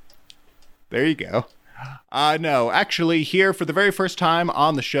costume. There you go. No, actually, here for the very first time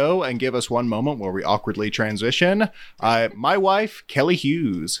on the show, and give us one moment where we awkwardly transition, my wife, Kelly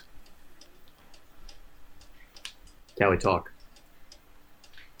Hughes. Kelly, talk.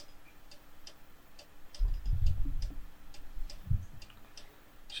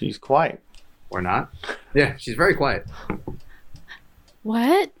 She's quiet. Or not. Yeah, she's very quiet.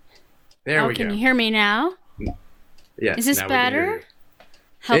 What? There we Can go. you hear me now? Yes, Is this now we can hear better? you.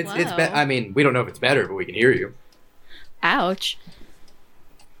 Hello. It's I mean, we don't know if it's better, but we can hear you. Ouch.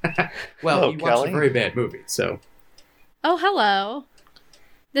 Well, Hello, you watched Kelly. a very bad movie, so. Oh, hello.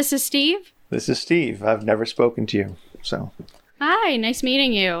 This is Steve. This is Steve. I've never spoken to you, so Hi, nice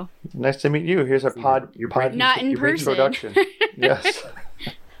meeting you. nice to meet you. Here's our pod. You're pod Not in person. introduction. Yes.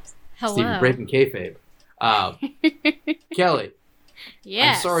 Hello. Steve, breaking kayfabe. Kelly,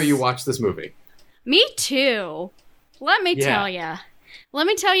 Yes. I'm sorry you watched this movie. Me too. Let me Yeah. tell you. Let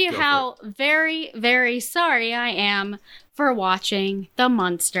me tell you Go how very, very sorry I am for watching The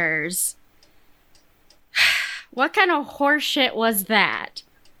Munsters. What kind of horseshit was that?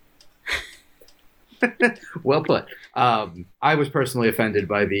 Well put. I was personally offended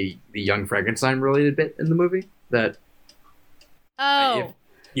by the young Frankenstein related bit in the movie. That Oh,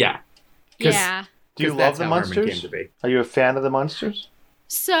 yeah. 'Cause- yeah. Do you 'cause love that's the how Herman Munsters? came to be. Are you a fan of the Munsters?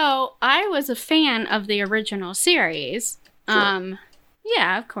 So I was a fan of the original series. Sure.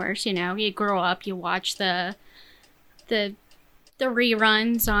 Yeah, of course. You know, you grow up, you watch the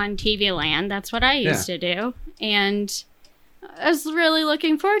reruns on TV Land. That's what I used to do, and I was really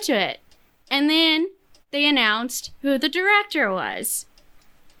looking forward to it. And then they announced who the director was.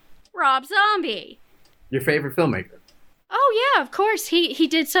 Rob Zombie. Your favorite filmmaker. Oh yeah, of course. He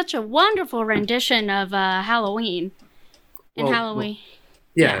did such a wonderful rendition of Halloween. And Well, Halloween.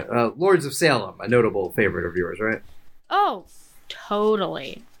 Yeah, Lords of Salem, a notable favorite of yours, right? Oh,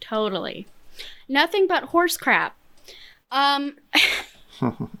 totally. Totally. Nothing but horse crap.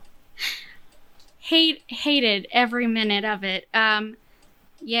 Hated every minute of it.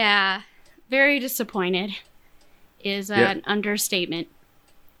 Yeah, very disappointed is an understatement.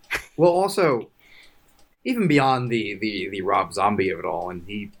 Well, also, even beyond the Rob Zombie of it all, and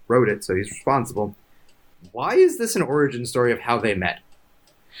he wrote it, so he's responsible. Why is this an origin story of how they met?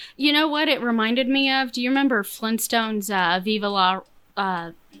 You know what it reminded me of? Do you remember Flintstones Viva La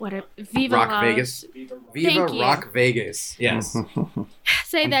Viva Rock La Vegas? Viva Thank you. Rock Vegas. Yes.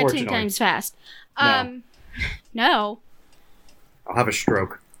 Say that 10 Unfortunately. times fast. No. No. I'll have a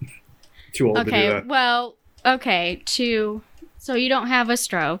stroke. Too old to do Okay, that. well, okay, so you don't have a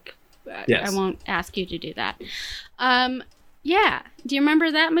stroke. Yes. I won't ask you to do that. Yeah. Do you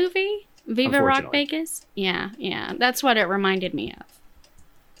remember that movie? Viva Rock Unfortunately. Vegas? Yeah. That's what it reminded me of.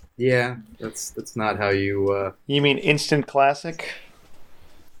 Yeah, that's not how you... You mean instant classic?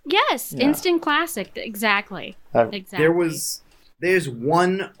 Yes, Yeah. instant classic. Exactly. Exactly. There's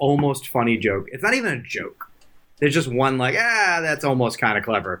one almost funny joke. It's not even a joke. There's just one like, that's almost kind of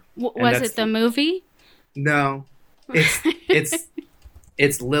clever. And Was that's- it the movie? No.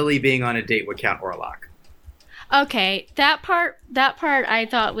 It's Lily being on a date with Count Orlok. Okay, that part I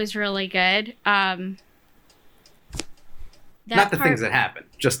thought was really good. Not the things that happen,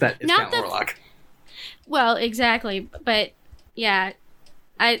 just that it's Not Count the- Orlok. Well, exactly, but yeah,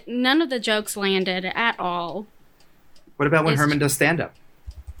 none of the jokes landed at all. What about when It's- Herman does stand-up?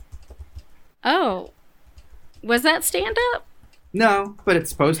 Oh, was that stand up? No, but it's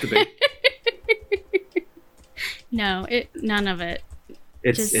supposed to be. No, none of it.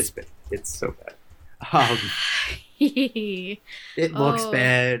 It's so bad. It looks Oh.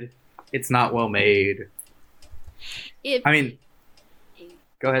 bad. It's not well made. I mean,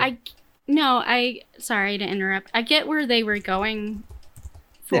 go ahead. Sorry to interrupt. I get where they were going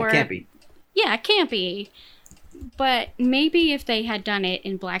for. Yeah, can't be. Yeah, it can't be. But maybe if they had done it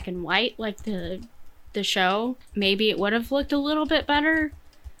in black and white, like the show, maybe it would have looked a little bit better.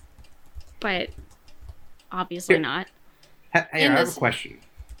 But obviously Here. not. Hey, I in have this- a question.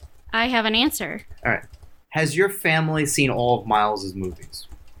 I have an answer. All right. Has your family seen all of Miles's movies?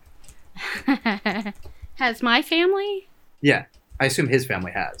 Has my family? Yeah, I assume his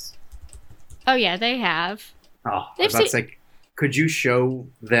family has. Oh yeah, they have. Oh, I They've was about to say, could you show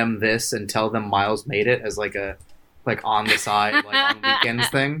them this and tell them Miles made it as like on the side, like on weekends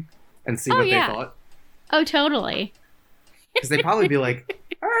thing, and see Oh, what yeah. they thought? Oh, totally. Because they'd probably be like,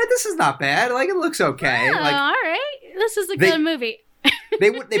 "All right, this is not bad. Like it looks okay." Oh, Like all right. This is a They- good movie.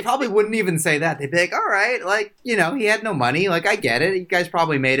 they probably wouldn't even say that. They'd be like, "All right, like he had no money. Like I get it. You guys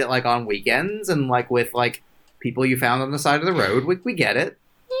probably made it like on weekends and like with like people you found on the side of the road. We get it."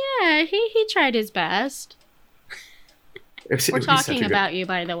 Yeah, he tried his best. We're talking about you,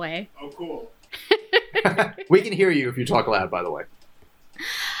 by the way. Oh, cool. We can hear you if you talk loud, by the way.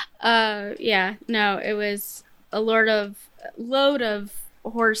 Yeah, no, it was a load of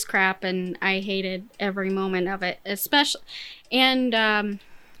horse crap, and I hated every moment of it, especially, and,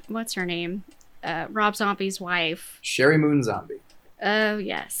 what's her name? Rob Zombie's wife. Sherry Moon Zombie. Oh,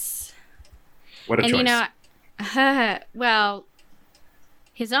 yes. What a choice. You know, well,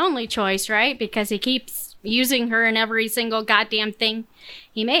 his only choice, right? Because he keeps using her in every single goddamn thing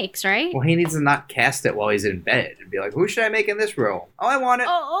he makes, right? Well, he needs to not cast it while he's in bed and be like, who should I make in this role? Oh, I want it.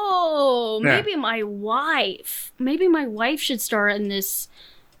 Maybe my wife. Maybe my wife should star in this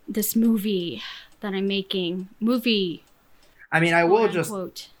movie that I'm making. I mean, I will just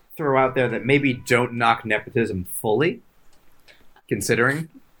throw out there that maybe don't knock nepotism fully, considering.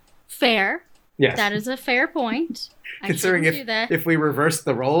 Fair. Yes. That is a fair point. Considering if we reverse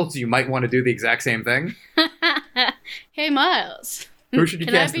the roles, you might want to do the exact same thing. Hey, Miles. Who should you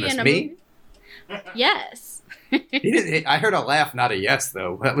cast in this? Me? Yes. I heard a laugh, not a yes,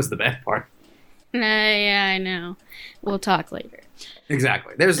 though. That was the bad part. Yeah, I know. We'll talk later.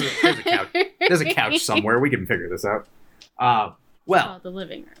 Exactly. There's a couch. There's a couch somewhere. We can figure this out. Well, the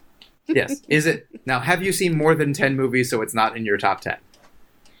living room. Yes. Is it now? Have you seen more than 10 movies, so it's not in your top 10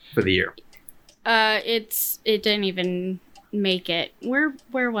 for the year? It didn't even make it. Where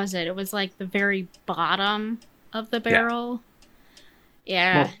was it? It was like the very bottom of the barrel.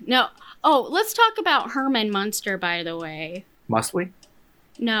 Yeah. Well, no. Oh, let's talk about Herman Munster, by the way. Must we?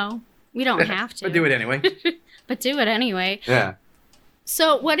 No, we don't have to. But do it anyway. But do it anyway. Yeah.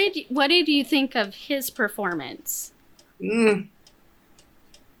 So, what did you think of his performance?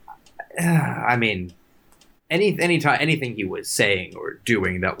 I mean, anything he was saying or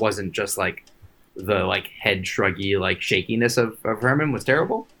doing that wasn't just like the head shruggy shakiness of Herman was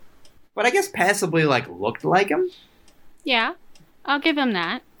terrible. But I guess passably looked like him. Yeah, I'll give him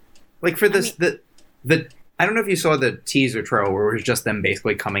that. For this, I don't know if you saw the teaser trailer where it was just them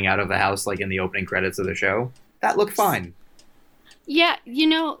basically coming out of the house in the opening credits of the show. That looked fine. Yeah,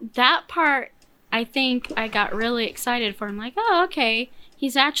 that part, I think I got really excited for him. Oh, okay.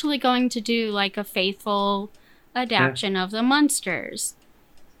 He's actually going to do a faithful adaptation of the Munsters.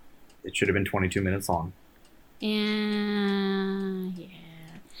 It should have been 22 minutes long. Yeah.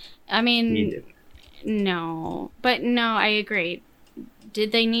 I mean, he didn't. No. But no, I agree.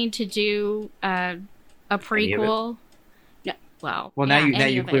 Did they need to do a prequel? No. Well, now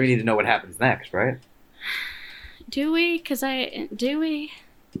you clearly need to know what happens next, right? Do we? Do we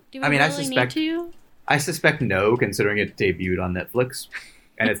really need to? I suspect no, considering it debuted on Netflix,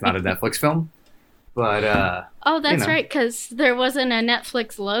 and it's not a Netflix film. But that's right, because there wasn't a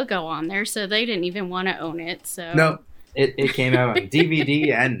Netflix logo on there, so they didn't even want to own it. So no, it came out on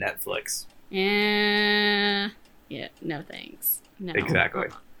DVD and Netflix. Yeah, no thanks. No. Exactly.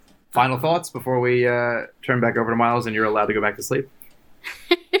 Final thoughts before we turn back over to Miles, and you're allowed to go back to sleep.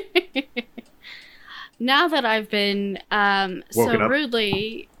 Now that I've been so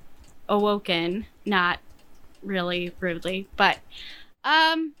rudely awoken, not really rudely, but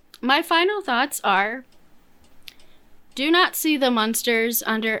my final thoughts are: do not see the Munsters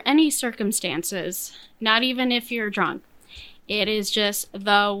under any circumstances, not even if you're drunk. It is just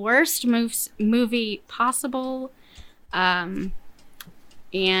the worst movie possible, and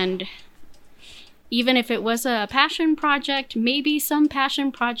even if it was a passion project, maybe some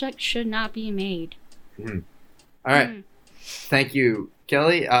passion project should not be made. Mm-hmm. All right. Thank you,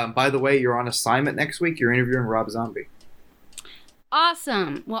 Kelly. By the way, you're on assignment next week. You're interviewing Rob Zombie.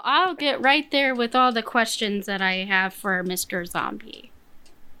 Awesome. Well, I'll get right there with all the questions that I have for Mr. Zombie.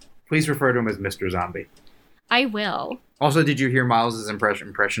 Please refer to him as Mr. Zombie. I will. Also, did you hear Miles'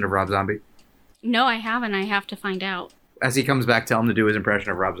 impression of Rob Zombie? No, I haven't. I have to find out. As he comes back, tell him to do his impression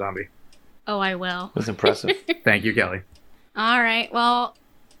of Rob Zombie. Oh, I will. It was impressive. Thank you, Kelly. All right. Well,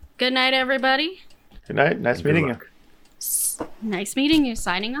 good night, everybody. Good night. Nice meeting you. Nice meeting you.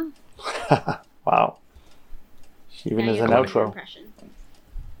 Signing off. Wow. Even as an outro.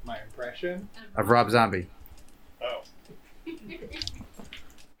 My impression? Of Rob Zombie. Oh,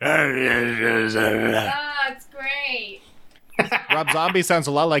 it's great. Rob Zombie sounds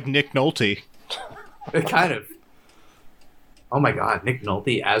a lot like Nick Nolte. It kind of. Oh my god, Nick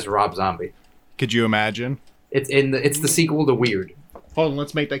Nolte as Rob Zombie. Could you imagine? It's the sequel to Weird. Hold on,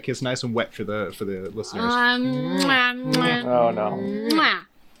 let's make that kiss nice and wet for the listeners. Oh no.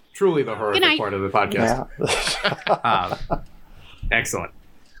 Truly the horrific part of the podcast. Yeah. Excellent.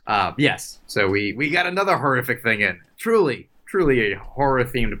 Yes. So we got another horrific thing in. Truly a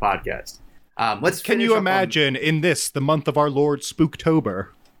horror-themed podcast. Can you imagine in this, the month of our Lord Spooktober?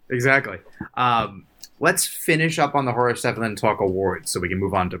 Exactly. let's finish up on the horror stuff and then talk awards so we can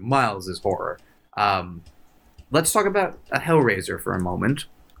move on to Miles's horror. Let's talk about a Hellraiser for a moment.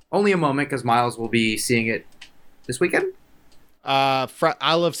 Only a moment, because Miles will be seeing it this weekend?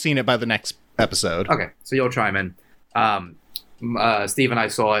 I'll have seen it by the next episode. Okay, so you'll chime in. Steve and I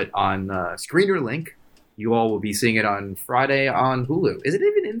saw it on Screener Link. You all will be seeing it on Friday on Hulu. Is it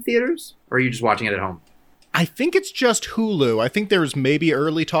even in theaters, or are you just watching it at home? I think it's just Hulu. I think there's maybe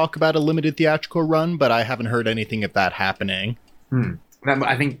early talk about a limited theatrical run, but I haven't heard anything of that happening.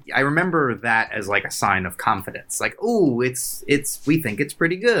 I think I remember that as like a sign of confidence. Like, oh, we think it's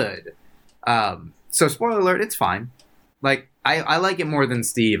pretty good. So spoiler alert, it's fine. Like, I like it more than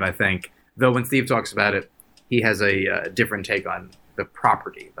Steve, I think. Though when Steve talks about it, he has a different take on the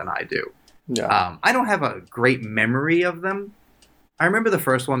property than I do. Yeah. I don't have a great memory of them. I remember the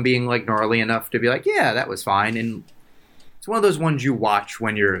first one being like gnarly enough to be like, yeah, that was fine. And it's one of those ones you watch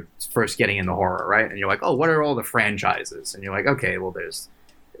when you're first getting into horror, right? And you're like, oh, what are all the franchises? And you're like, okay, well, there's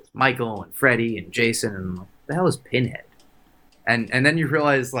Michael and Freddy and Jason, and what the hell is Pinhead? And then you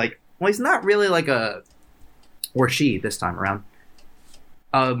realize, like, well, he's not really like or she this time around,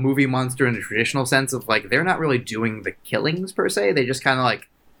 a movie monster in the traditional sense of, like, they're not really doing the killings per se. They just kind of like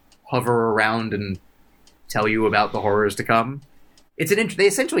hover around and tell you about the horrors to come. They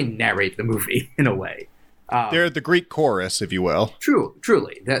essentially narrate the movie in a way. They're the Greek chorus, if you will.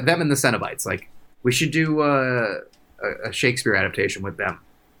 Truly. Them and the Cenobites. Like, we should do a Shakespeare adaptation with them.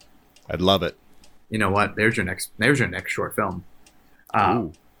 I'd love it. You know what? There's your next short film.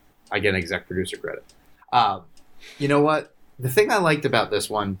 I get an exec producer credit. You know what? The thing I liked about this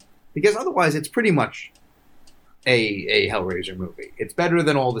one, because otherwise it's pretty much a Hellraiser movie. It's better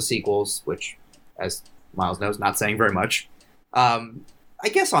than all the sequels, which, as Miles knows, not saying very much. I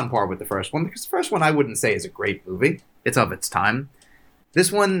guess on par with the first one, because the first one I wouldn't say is a great movie. It's of its time.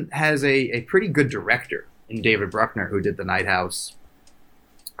 This one has a pretty good director in David Bruckner, who did The Night House,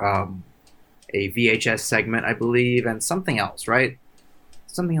 a VHS segment, I believe, and something else, right?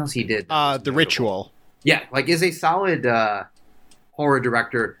 Something else he did. The Ritual. Yeah, like, is a solid horror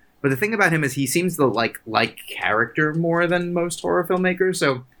director. But the thing about him is he seems to like character more than most horror filmmakers.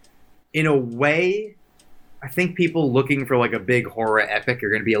 So, in a way, I think people looking for like a big horror epic are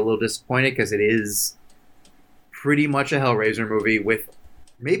going to be a little disappointed, because it is pretty much a Hellraiser movie with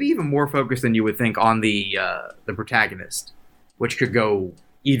maybe even more focus than you would think on the protagonist, which could go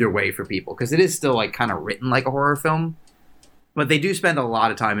either way for people, because it is still like kind of written like a horror film, but they do spend a lot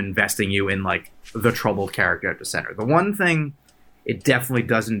of time investing you in like the troubled character at the center. The one thing it definitely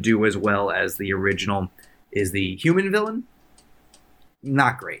doesn't do as well as the original is the human villain.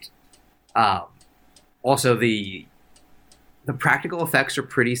 Not great. Also, the practical effects are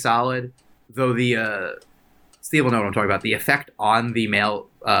pretty solid, though Steve will know what I'm talking about. The effect on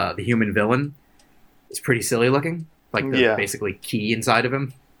the human villain is pretty silly looking, like the basically key inside of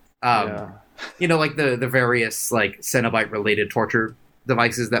him. You know, like the various like Cenobite related torture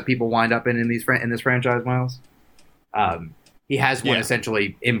devices that people wind up in this franchise, Miles. He has one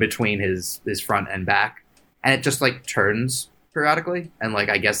essentially in between his front and back, and it just like turns periodically, and like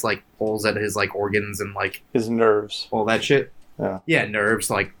I guess like pulls at his like organs and like his nerves, all that shit. Yeah, nerves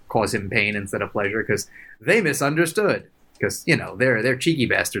like cause him pain instead of pleasure, because they misunderstood. Because, you know, they're cheeky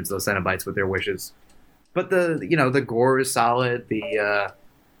bastards, those Cenobites, with their wishes. But the gore is solid. The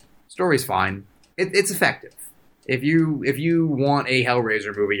story's fine. It's effective. If you want a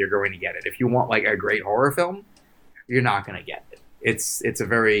Hellraiser movie, you're going to get it. If you want like a great horror film, you're not going to get it. It's a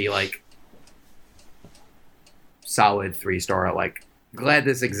very like solid 3-star. Like, glad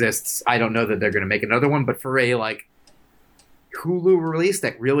this exists. I don't know that they're going to make another one, but for a like Hulu release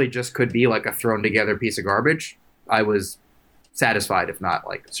that really just could be like a thrown together piece of garbage, I was satisfied, if not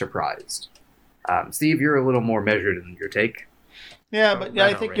like surprised. Steve, you're a little more measured in your take. Yeah, but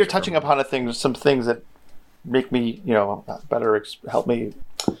I think you're touching upon some things that make me, better help me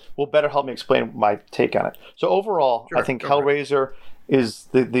explain my take on it. So overall, I think Hellraiser is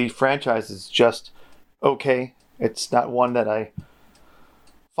the franchise is just okay. It's not one that I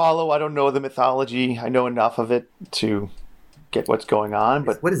follow. I don't know the mythology. I know enough of it to get what's going on.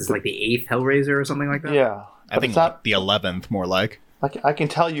 But what is this, like the 8th Hellraiser or something like that? Yeah. I think like the 11th, more like. I can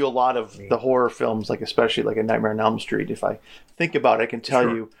tell you a lot of the horror films, like especially like a Nightmare on Elm Street. If I think about it, I can tell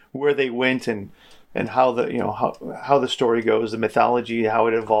you where they went and how how the story goes, the mythology, how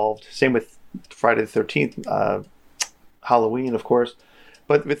it evolved. Same with Friday the 13th, Halloween, of course.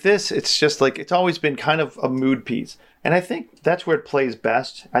 But with this, it's just like it's always been kind of a mood piece, and I think that's where it plays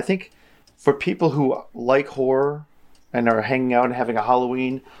best. I think for people who like horror and are hanging out and having a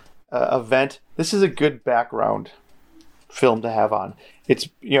Halloween event, this is a good background film to have on. It's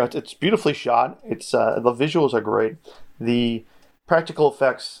it's beautifully shot. It's the visuals are great. The practical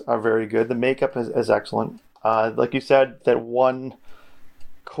effects are very good. The makeup is excellent. Like you said, that one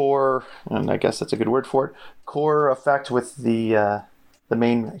core, and I guess that's a good word for it, core effect with the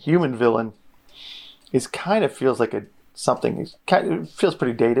main human villain is kind of feels like it feels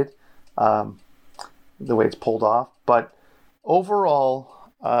pretty dated, the way it's pulled off. But overall,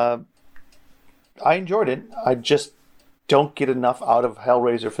 I enjoyed it. I just don't get enough out of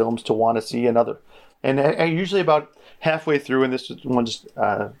Hellraiser films to want to see another. And I usually about halfway through, and this one's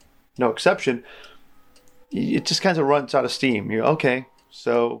no exception, it just kind of runs out of steam. You're okay,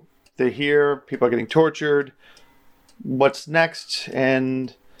 so they're here, people are getting tortured. What's next?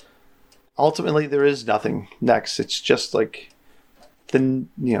 And ultimately, there is nothing next. It's just like the now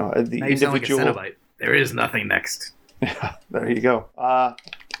you individual. Sound like a Cenobite. There is nothing next. Yeah, there you go.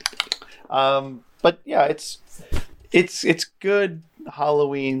 But yeah, it's good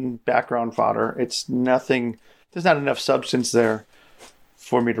Halloween background fodder. It's nothing. There's not enough substance there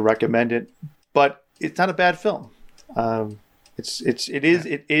for me to recommend it, but it's not a bad film.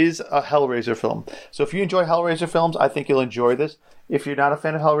 It is a Hellraiser film. So if you enjoy Hellraiser films, I think you'll enjoy this. If you're not a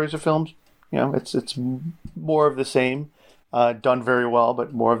fan of Hellraiser films, it's more of the same, done very well,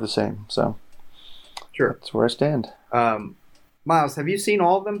 but more of the same. So sure, that's where I stand. Miles, have you seen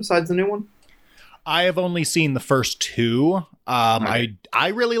all of them besides the new one? I have only seen the first two. I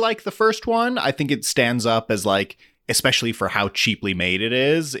really like the first one. I think it stands up as like, especially for how cheaply made it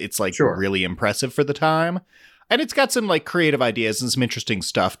is. It's like really impressive for the time. And it's got some like creative ideas and some interesting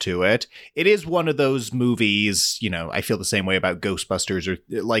stuff to it. It is one of those movies, I feel the same way about Ghostbusters, or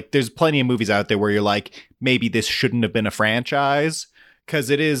like there's plenty of movies out there where you're like, maybe this shouldn't have been a franchise. Because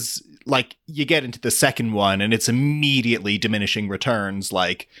it is like you get into the second one and it's immediately diminishing returns,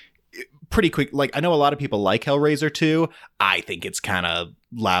 like pretty quick. Like I know a lot of people like Hellraiser 2. I think it's kind of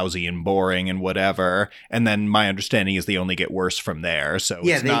lousy and boring and whatever. And then my understanding is they only get worse from there. So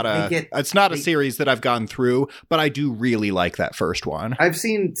it's not a series that I've gone through, but I do really like that first one. I've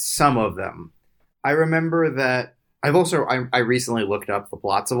seen some of them. I remember that I recently looked up the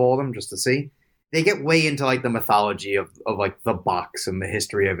plots of all of them just to see. They get way into like the mythology of like the box and the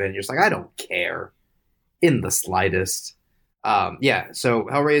history of it. And you're just like, I don't care in the slightest. So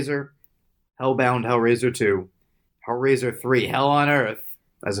Hellraiser, Hellbound, Hellraiser 2, Hellraiser 3, Hell on Earth,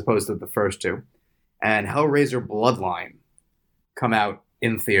 as opposed to the first two, and Hellraiser Bloodline come out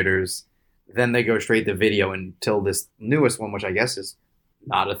in theaters. Then they go straight to video until this newest one, which I guess is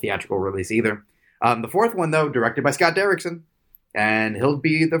not a theatrical release either. The fourth one, though, directed by Scott Derrickson. And he'll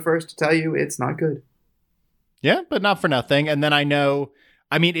be the first to tell you it's not good. Yeah, but not for nothing. And then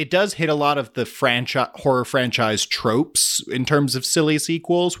it does hit a lot of the horror franchise tropes in terms of silly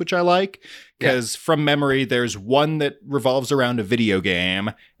sequels, which I like. Because from memory, there's one that revolves around a video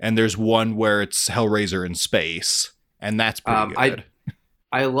game, and there's one where it's Hellraiser in space. And that's pretty good.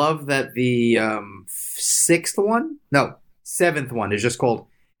 I love that the seventh one is just called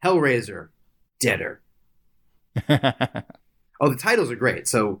Hellraiser Deader. Oh, the titles are great.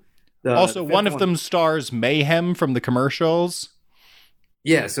 So also, one of them stars Mayhem from the commercials.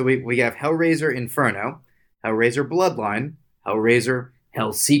 Yeah, so we have Hellraiser Inferno, Hellraiser Bloodline, Hellraiser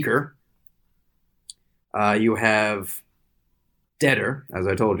Hellseeker. You have Deader, as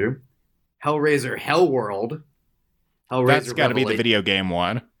I told you. Hellraiser Hellworld. Hellraiser That's got to be the video game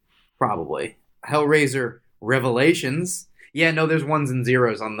one. Probably. Hellraiser Revelations. Yeah, no, there's ones and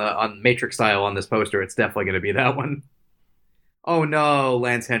zeros on Matrix style on this poster. It's definitely going to be that one. Oh no,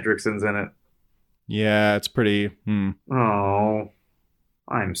 Lance Hendrickson's in it. Yeah, it's pretty. Oh,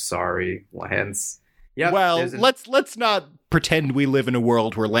 I'm sorry, Lance. Yep, well, let's not pretend we live in a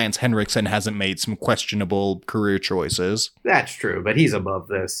world where Lance Henriksen hasn't made some questionable career choices. That's true, but he's above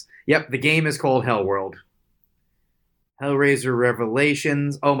this. Yep, the game is called Hellworld. Hellraiser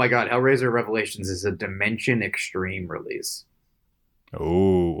Revelations. Oh my god, Hellraiser Revelations is a Dimension Extreme release.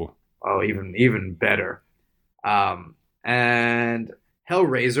 Oh, even better. And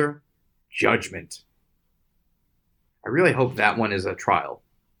Hellraiser Judgment. I really hope that one is a trial.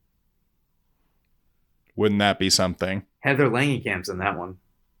 Wouldn't that be something? Heather Langenkamp's in that one.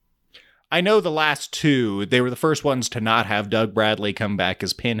 I know the last two, they were the first ones to not have Doug Bradley come back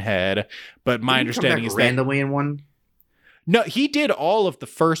as Pinhead, but my understanding is that randomly in one? No, he did all of the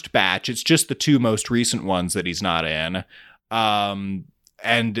first batch. It's just the two most recent ones that he's not in.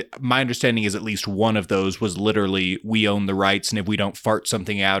 And my understanding is at least one of those was literally, we own the rights, and if we don't fart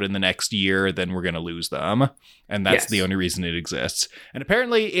something out in the next year, then we're going to lose them. And that's the only reason it exists. And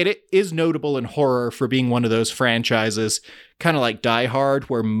apparently it is notable in horror for being one of those franchises, kind of like Die Hard,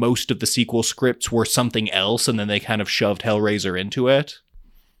 where most of the sequel scripts were something else, and then they kind of shoved Hellraiser into it.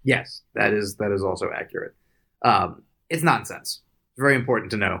 Yes, that is also accurate. It's nonsense. It's very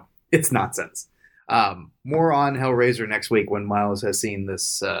important to know. It's nonsense. More on Hellraiser next week when Miles has seen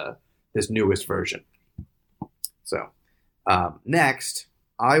this newest version. So, next,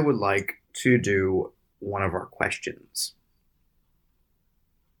 I would like to do one of our questions,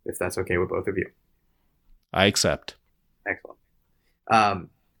 if that's okay with both of you. I accept. Excellent.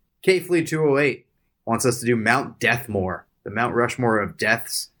 KFleet208 wants us to do Mount Deathmore, the Mount Rushmore of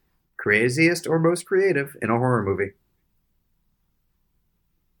deaths, craziest or most creative in a horror movie.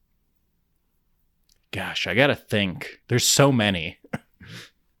 Gosh, I gotta think. There's so many.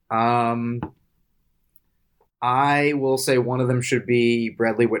 I will say one of them should be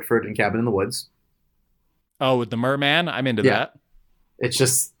Bradley Whitford in Cabin in the Woods. Oh, with the merman? I'm into that. It's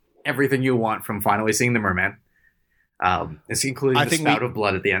just everything you want from finally seeing the merman. It's including the spout of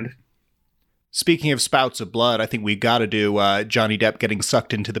blood at the end. Speaking of spouts of blood, I think we got to do Johnny Depp getting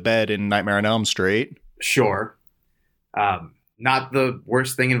sucked into the bed in Nightmare on Elm Street. Sure. Not the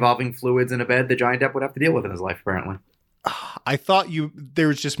worst thing involving fluids in a bed that Johnny Depp would have to deal with in his life, apparently. I thought there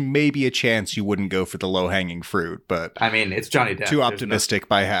was just maybe a chance you wouldn't go for the low-hanging fruit, but... I mean, it's Johnny Depp. Too optimistic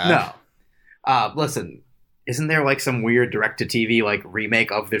by half. No. Listen, isn't there like some weird direct-to-TV like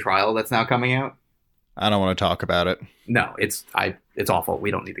remake of The Trial that's now coming out? I don't want to talk about it. No, it's awful. We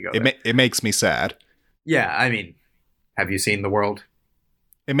don't need to go there. It makes me sad. Yeah, I mean, have you seen The World?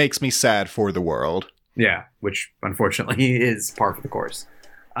 It makes me sad for the world. Yeah, which unfortunately is par for the course.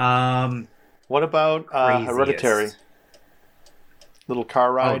 What about Hereditary? Little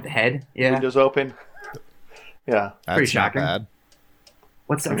car ride. Oh, the head? Yeah. Windows open. Yeah. That's pretty shocking. Not bad.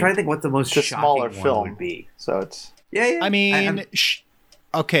 I'm trying to think what the most it's a shocking smaller one film would be. So it's... Yeah. I mean...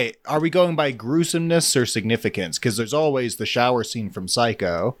 Okay, are we going by gruesomeness or significance? Because there's always the shower scene from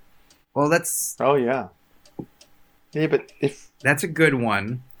Psycho. Well, that's... Oh, yeah. Yeah, but if... That's a good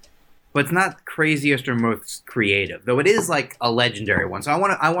one. But it's not craziest or most creative. Though it is like a legendary one. So I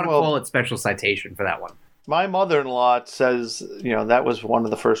want to call it special citation for that one. My mother-in-law says, that was one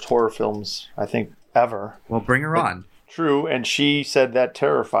of the first horror films, I think, ever. Well, bring her on. True, and she said that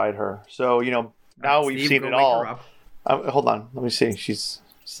terrified her. So, now we've seen it all. Hold on, let me see. She's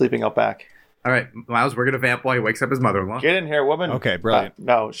sleeping out back. All right, Miles, we're going to vamp while he wakes up his mother-in-law. Get in here, woman. Okay, brilliant.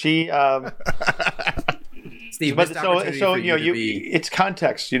 No, she... Steve, but it's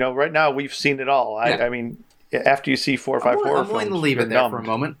context. Right now we've seen it all. I mean, after you see 4 or 5 horror films, I'm willing to leave it there for a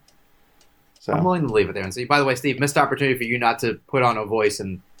moment. So. I'm willing to leave it there and see. By the way, Steve, missed opportunity for you not to put on a voice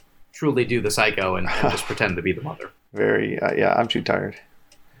and truly do the Psycho and just pretend to be the mother. I'm too tired.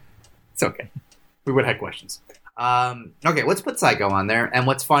 It's okay. We would have questions. Okay, let's put Psycho on there, and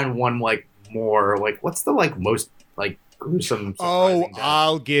let's find one more what's the most gruesome. Death?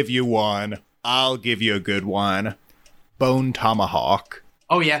 I'll give you one. I'll give you a good one. Bone Tomahawk.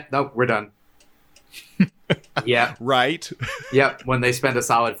 Oh yeah, no, we're done. Yeah. Right? Yep, when they spend a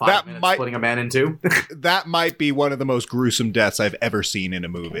solid 5 minutes splitting a man in two. That might be one of the most gruesome deaths I've ever seen in a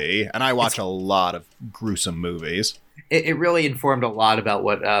movie, and I watch a lot of gruesome movies. It really informed a lot about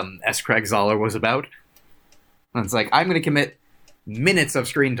what S. Craig Zoller was about. And it's I'm going to commit minutes of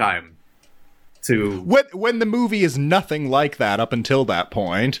screen time to... When the movie is nothing like that up until that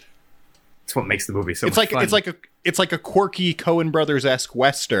point... It's what makes the movie so much fun. It's like a quirky Coen Brothers-esque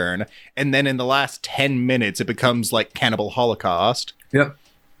Western, and then in the last 10 minutes it becomes like Cannibal Holocaust. Yep.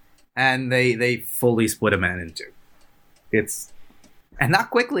 And they fully split a man in two. And not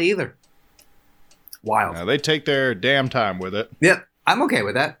quickly either. Wild. They take their damn time with it. Yep. I'm okay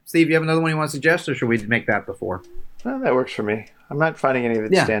with that. Steve, you have another one you want to suggest, or should we make that before? Well, that works for me. I'm not finding any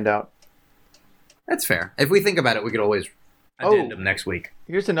that stand out. That's fair. If we think about it, we could always addendum next week.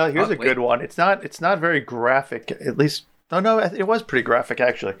 Here's a good one. It's not very graphic, at least. No, it was pretty graphic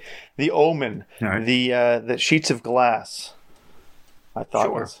actually. The Omen, right. The sheets of glass. I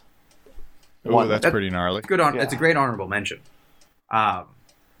thought was. Oh, that's pretty gnarly. Good on. Yeah. It's a great honorable mention. I'm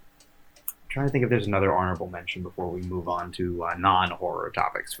trying to think if there's another honorable mention before we move on to non-horror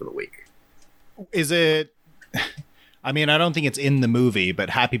topics for the week. Is it? I mean, I don't think it's in the movie, but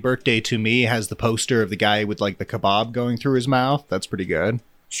Happy Birthday to Me has the poster of the guy with the kebab going through his mouth. That's pretty good.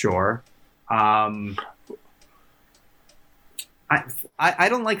 Sure. I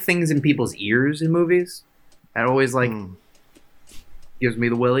don't like things in people's ears in movies. That always gives me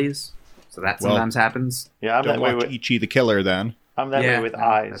the willies. So that sometimes happens. Yeah, I'm don't watch Ichi the Killer then. I'm that way with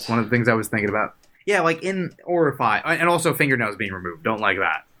eyes. That's one of the things I was thinking about. Yeah, like in Horrify, and also fingernails being removed. Don't like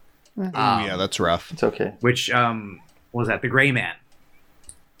that. Yeah, that's rough. It's okay. Which what was that? The Gray Man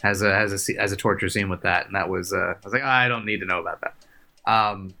has a torture scene with that, and that was I was like, I don't need to know about that.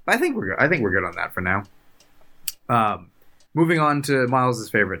 But I think we're good. I think we're good on that for now. Moving on to Miles'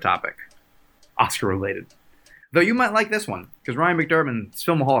 favorite topic, Oscar related. Though you might like this one because Ryan McDermott's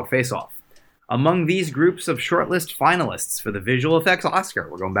Filmaholic Face Off. Among these groups of shortlist finalists for the visual effects Oscar,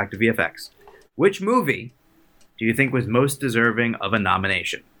 we're going back to VFX. Which movie do you think was most deserving of a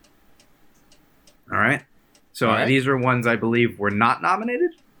nomination? All right. So these are ones I believe were not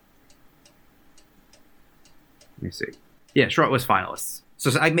nominated. Let me see. Yeah, shortlist finalists.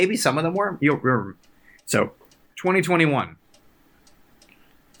 So maybe some of them were. So 2021.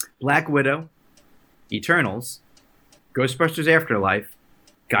 Black Widow, Eternals, Ghostbusters Afterlife,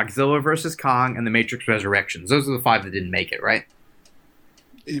 Godzilla vs. Kong, and The Matrix Resurrections. Those are the 5 that didn't make it, right?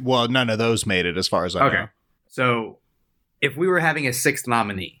 Well, none of those made it as far as I know. So if we were having a 6th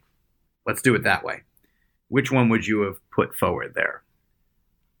nominee, let's do it that way. Which one would you have put forward there?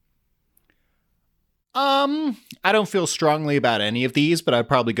 I don't feel strongly about any of these, but I'd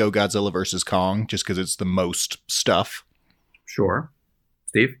probably go Godzilla vs. Kong just because it's the most stuff. Sure.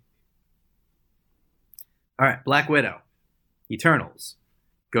 Steve? All right, Black Widow, Eternals,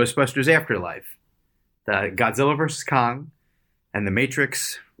 Ghostbusters Afterlife, the Godzilla vs. Kong, and The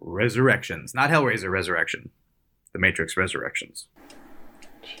Matrix Resurrections. Not Hellraiser Resurrection. The Matrix Resurrections.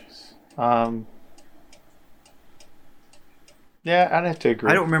 Yeah, I'd have to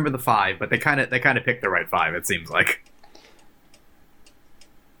agree. I don't remember the 5, but they kind of picked the right 5. It seems like.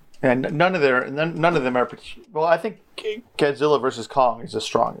 And none of them are. Well, I think Godzilla vs. Kong is the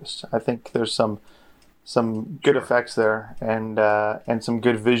strongest. I think there's some good effects there, and some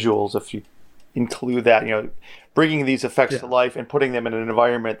good visuals if you include that. Bringing these effects to life and putting them in an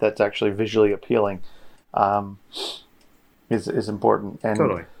environment that's actually visually appealing, is important. And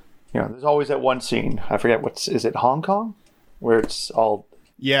totally. There's always that one scene. I forget is it Hong Kong, where it's all.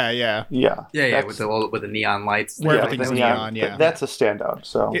 Yeah. With the neon lights. Where everything's neon. Yeah, that's a standout.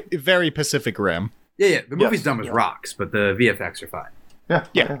 So very Pacific Rim. Yeah. The movie's dumb as rocks, but the VFX are fine.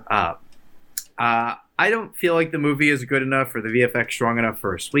 Yeah. I don't feel like the movie is good enough or the VFX strong enough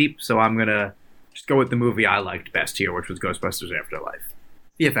for a sweep, so I'm gonna just go with the movie I liked best here, which was Ghostbusters Afterlife.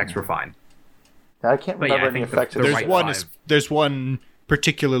 VFX were fine. I can't remember any effects. There's one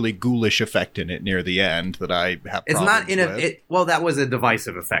particularly ghoulish effect in it near the end that I have. It's not in it. Well, that was a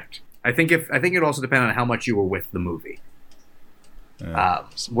divisive effect. I think it also depended on how much you were with the movie.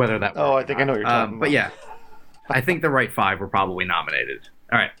 Whether that. I think I know what you're talking about. But yeah, I think the right 5 were probably nominated.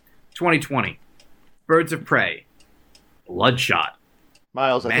 All right, 2020, Birds of Prey, Bloodshot.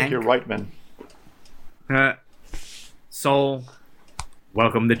 Miles, I think you're right, man. Soul,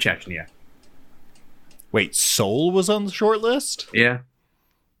 Welcome to Chechnya. Wait, Soul was on the short list? Yeah.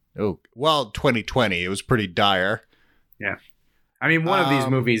 Oh, well, 2020. It was pretty dire. Yeah. I mean, one of these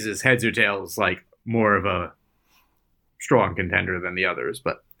movies is heads or tails, like, more of a strong contender than the others,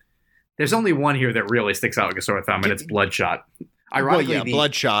 but there's only one here that really sticks out like a sore thumb, and it's Bloodshot. Ironically,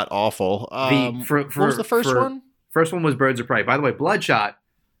 Bloodshot, awful. What was the first one? First one was Birds of Prey. By the way, Bloodshot,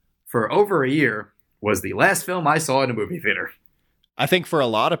 for over a year, was the last film I saw in a movie theater. I think for a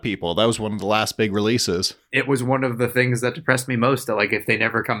lot of people, that was one of the last big releases. It was one of the things that depressed me most. Like, if they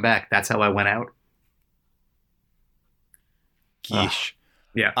never come back, that's how I went out. Geesh.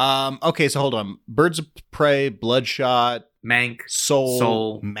 Yeah. Okay, so hold on. Birds of Prey, Bloodshot, Mank,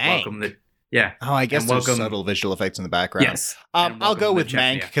 Soul, Mank. Oh, I guess there's subtle visual effects in the background. Yes. I'll go with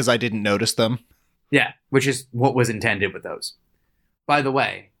Mank because I didn't notice them. Yeah, which is what was intended with those. By the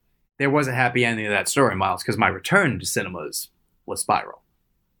way, there was a happy ending to that story, Miles, because my return to cinemas was Spiral.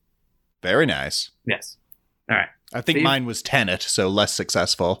 Very nice. Yes. All right. I think mine was Tenet, so less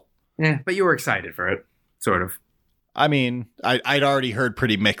successful. Yeah, but you were excited for it, sort of. I mean, I'd already heard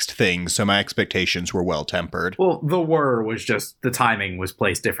pretty mixed things, so my expectations were well tempered. Well, was just the timing was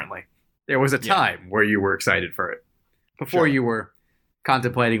placed differently. There was a time where you were excited for it before you were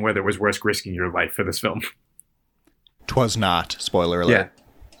contemplating whether it was worth risking your life for this film. 'Twas not. Spoiler alert. Yeah.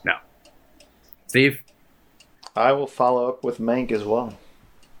 No. Steve? I will follow up with Mank as well.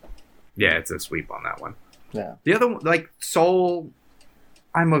 Yeah, it's a sweep on that one. Yeah. The other one, like Soul,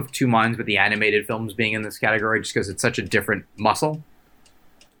 I'm of two minds with the animated films being in this category just because it's such a different muscle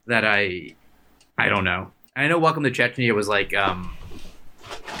that I don't know. I know Welcome to Chechnya was like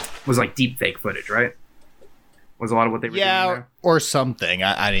deep fake footage, right? Was a lot of what they were doing there? Or something.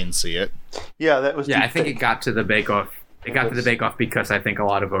 I didn't see it. Yeah, that was. Yeah, I think it got to the Bake Off. It got to the Bake Off because I think a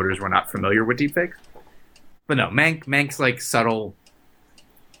lot of voters were not familiar with deepfakes. But no, Mank's like subtle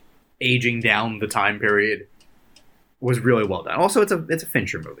aging down the time period was really well done. Also, it's a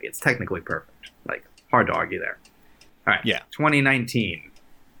Fincher movie. It's technically perfect. Like, hard to argue there. All right. Yeah. 2019.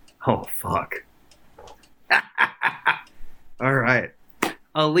 Oh, fuck. All right.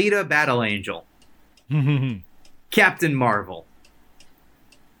 Alita Battle Angel. Captain Marvel.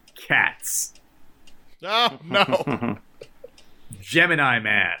 Cats. Oh, no. Gemini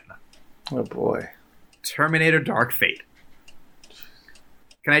Man. Oh, boy. Terminator Dark Fate.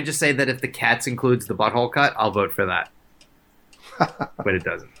 Can I just say that if the Cats includes the butthole cut, I'll vote for that. But it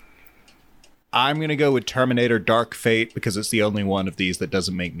doesn't. I'm going to go with Terminator Dark Fate because it's the only one of these that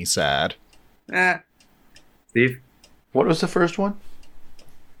doesn't make me sad. Steve? What was the first one?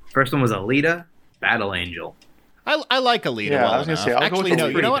 First one was Alita Battle Angel. I like Alita. Yeah, well I was going to say, enough. I'll go Actually, with no,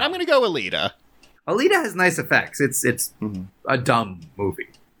 Alita. you know what? I'm going to go Alita. Alita has nice effects. It's a dumb movie.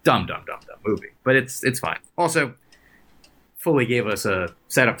 Dumb movie. But it's fine. Also, fully gave us a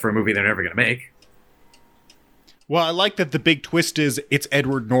setup for a movie they're never going to make. Well, I like that the big twist is it's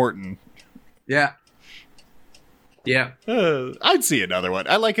Edward Norton. Yeah. Yeah. I'd see another one.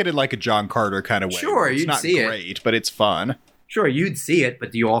 I like it in like a John Carter kind of way. Sure, It's you'd not see it. great, but it's fun. Sure, you'd see it,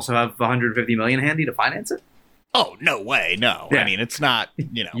 but do you also have $150 million handy to finance it? Oh, no way, no. Yeah. I mean, it's not,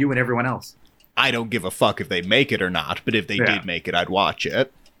 you know, You and everyone else. I don't give a fuck if they make it or not, but if they Yeah. did make it, I'd watch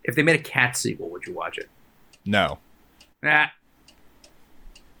it. If they made a cat sequel, would you watch it? No. Nah.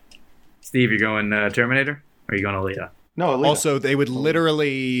 Steve, you going Terminator? Or are you going Alita? No, Alita. Also, they would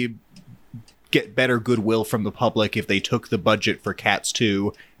literally get better goodwill from the public if they took the budget for Cats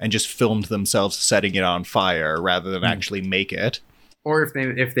 2 and just filmed themselves setting it on fire rather than actually make it. Or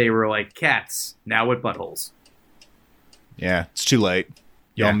if they were like, cats, now with buttholes. Yeah, it's too late.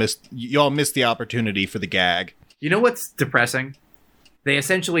 Y'all Yeah. missed the opportunity for the gag. You know what's depressing? They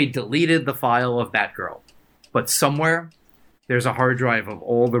essentially deleted the file of Batgirl. But somewhere, there's a hard drive of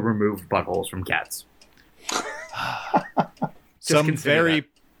all the removed buttholes from cats. Some consider very,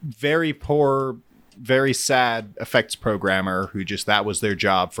 very poor, very sad effects programmer who just that was their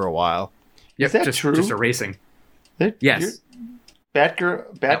job for a while. Yep, Is that just, true? Just erasing. Yes. Yes.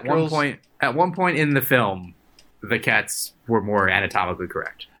 Batgirl's... At one point in the film, the cats were more anatomically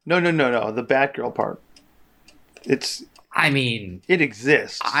correct. No. The Batgirl part. I mean, It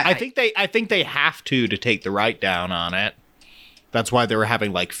exists. I think they have to take the write down on it. That's why they were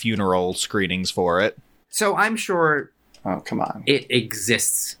having like funeral screenings for it. so I'm sure Oh, come on. it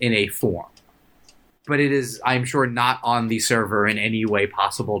exists in a form, but it is, I'm sure, not on the server in any way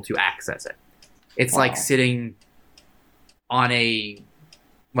possible to access it. It's like Wow. sitting on a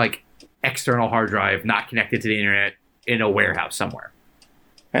like external hard drive, not connected to the internet, in a warehouse somewhere.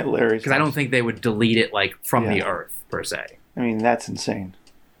 At Larry's Because I don't house. think they would delete it like from the Yeah. earth per se. I mean, that's insane.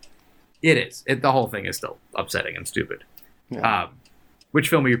 It is. The whole thing is still upsetting and stupid. Yeah. Which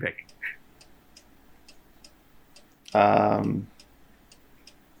film are you picking?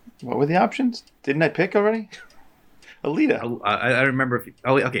 What were the options? Didn't I pick already? Alita. I remember if you,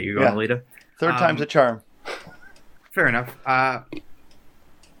 okay, you're going Alita. Third time's a charm. Fair enough.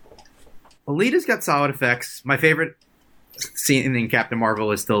 Alita's got solid effects. My favorite scene in Captain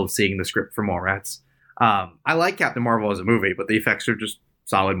Marvel is still seeing the script for Mallrats. I like Captain Marvel as a movie, but the effects are just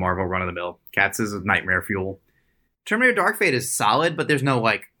solid Marvel run-of-the-mill. Cats is a nightmare fuel. Terminator Dark Fate is solid, but there's no,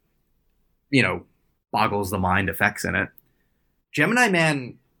 like, boggles the mind effects in it. Gemini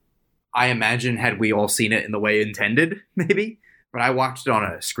Man, I imagine, had we all seen it in the way intended, maybe. But I watched it on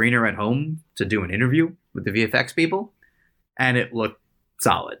a screener at home to do an interview with the VFX people, and it looked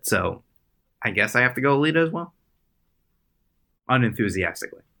solid. So I guess I have to go Alita as well.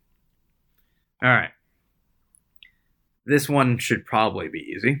 Unenthusiastically. All right. This one should probably be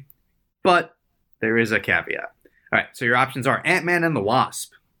easy, but there is a caveat. All right, so your options are Ant-Man and the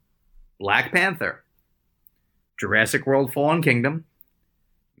Wasp, Black Panther, Jurassic World Fallen Kingdom,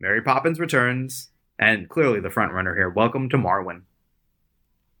 Mary Poppins Returns, and clearly the front runner here, Welcome to Marwen.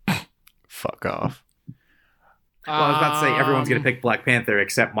 Fuck off. Well, I was about to say everyone's going to pick Black Panther,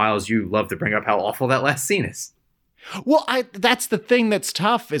 except Miles, you love to bring up how awful that last scene is. Well, that's the thing that's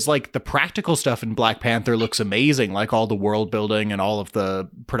tough is like the practical stuff in Black Panther looks amazing, like all the world building and all of the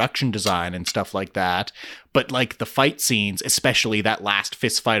production design and stuff like that. But like the fight scenes, especially that last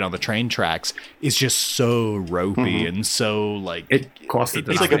fist fight on the train tracks, is just so ropey and so like It costed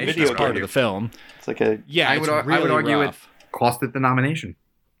the It's like a nomination. video it's part of the film. It's like a... Yeah, I it's would really argue rough. it costed the nomination.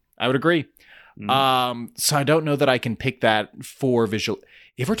 I would agree. So I don't know that I can pick that for visual.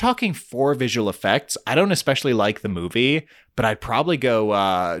 If we're talking for visual effects, I don't especially like the movie, but I'd probably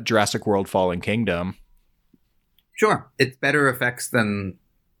go Jurassic World Fallen Kingdom. Sure, it's better effects than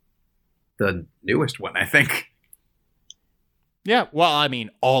the newest one, I think. Yeah, well, I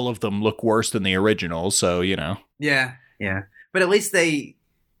mean, all of them look worse than the original, so, you know. Yeah. But at least they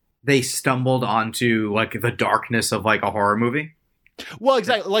stumbled onto, like, the darkness of, like, a horror movie. Well,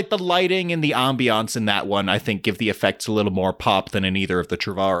 exactly. Like, the lighting and the ambiance in that one, I think, give the effects a little more pop than in either of the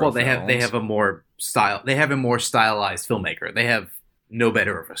Trevorrow Well, films. they have a more stylized filmmaker. They have no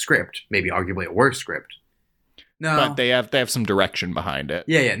better of a script, maybe arguably a worse script. No. But they have some direction behind it.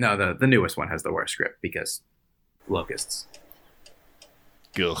 Yeah, no, the newest one has the worst script because locusts.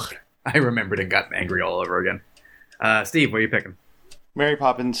 Ugh. I remembered and got angry all over again. Steve, what are you picking? Mary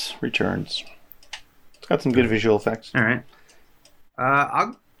Poppins Returns. It's got some good visual effects. All right.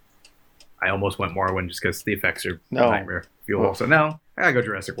 I almost went Morrowind just because the effects are nightmare fuel. Also, no, I gotta go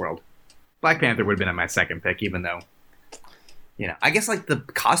Jurassic World. Black Panther would have been my second pick, even though, you know, I guess like the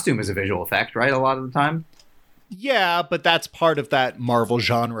costume is a visual effect, right? A lot of the time. Yeah, but that's part of that Marvel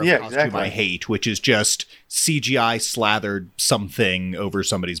genre of costume exactly. I hate, which is just CGI slathered something over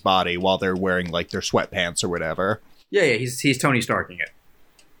somebody's body while they're wearing like their sweatpants or whatever. Yeah, he's Tony Starking it.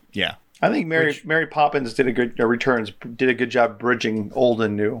 Yeah. I think Mary Poppins Returns did a good job bridging old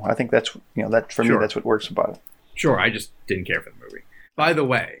and new. I think that's that for me that's what works about it. Sure, I just didn't care for the movie. By the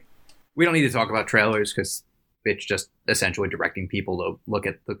way, we don't need to talk about trailers because it's just essentially directing people to look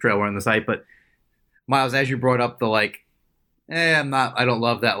at the trailer on the site. But Miles, as you brought up the I don't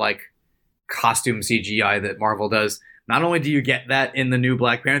love that like costume CGI that Marvel does. Not only do you get that in the new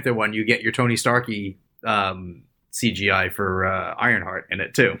Black Panther one, you get your Tony Starky CGI for Ironheart in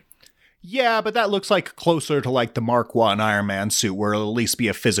it too. Yeah, but that looks like closer to like the Mark I Iron Man suit, where it'll at least be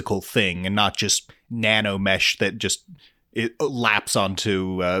a physical thing and not just nano mesh that just it laps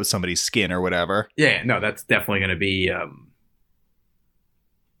onto somebody's skin or whatever. Yeah, no, that's definitely going to be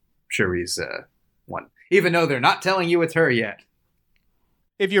Shuri's one. Even though they're not telling you it's her yet.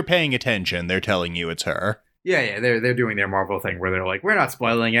 If you're paying attention, they're telling you it's her. Yeah, they're doing their Marvel thing where they're like, we're not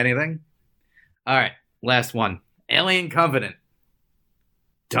spoiling anything. All right, last one. Alien Covenant.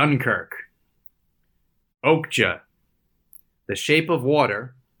 Dunkirk, Okja, The Shape of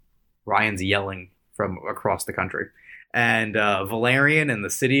Water, Ryan's yelling from across the country, and Valerian and the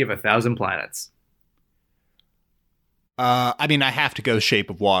City of 1,000 Planets. I mean, I have to go Shape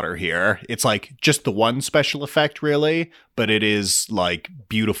of Water here. It's like just the one special effect, really, but it is like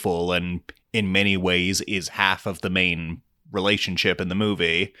beautiful and in many ways is half of the main relationship in the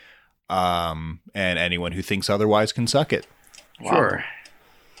movie. And anyone who thinks otherwise can suck it. Wow. Sure.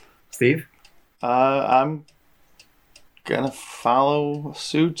 Steve? I'm gonna follow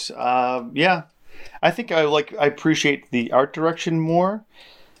suit. Yeah, I think I appreciate the art direction more,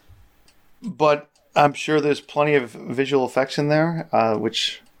 but I'm sure there's plenty of visual effects in there,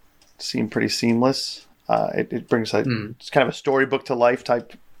 which seem pretty seamless. It brings it's kind of a storybook to life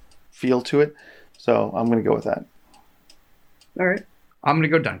type feel to it, so I'm gonna go with that. All right, I'm gonna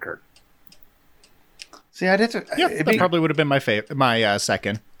go Dunkirk. See, I'd have to. Yeah, that probably would have been my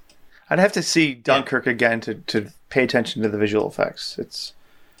second. I'd have to see Dunkirk again to pay attention to the visual effects.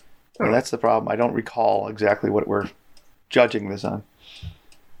 That's the problem. I don't recall exactly what we're judging this on.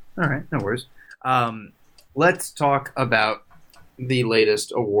 All right, no worries. Let's talk about the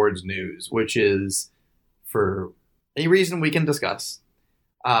latest awards news, which is, for a reason we can discuss,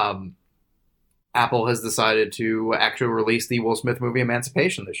 Apple has decided to actually release the Will Smith movie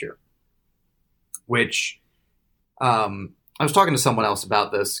Emancipation this year, which I was talking to someone else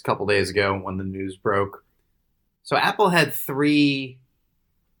about this a couple days ago when the news broke. So Apple had 3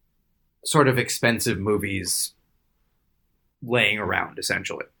 sort of expensive movies laying around,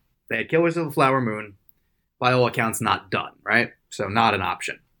 essentially. They had Killers of the Flower Moon, by all accounts not done, right? So not an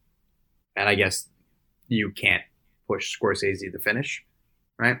option. And I guess you can't push Scorsese to finish,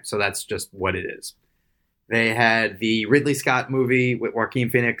 right? So that's just what it is. They had the Ridley Scott movie with Joaquin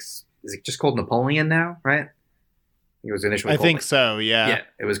Phoenix. Is it just called Napoleon now, right? It was initially called, I think so, yeah. Yeah,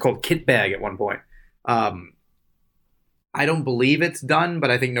 it was called Kit Bag at one point. I don't believe it's done,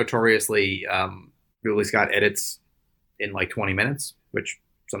 but I think notoriously Ridley Scott edits in like 20 minutes, which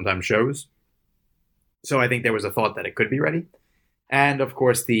sometimes shows. So I think there was a thought that it could be ready. And, of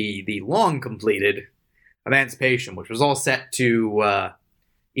course, the long completed Emancipation, which was all set to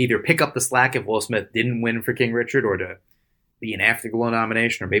either pick up the slack if Will Smith didn't win for King Richard, or to be an Afterglow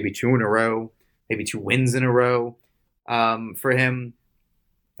nomination, or maybe 2 in a row, maybe 2 wins in a row. For him,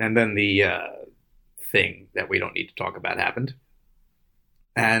 and then the thing that we don't need to talk about happened,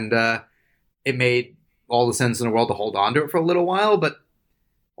 and it made all the sense in the world to hold on to it for a little while, but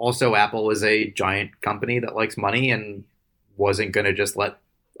also Apple is a giant company that likes money and wasn't going to just let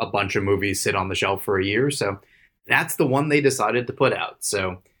a bunch of movies sit on the shelf for a year, so that's the one they decided to put out.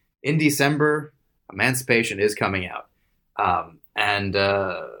 So in December, Emancipation is coming out. And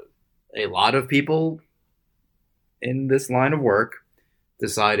a lot of people in this line of work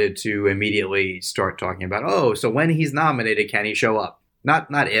decided to immediately start talking about, oh, so when he's nominated, can he show up? Not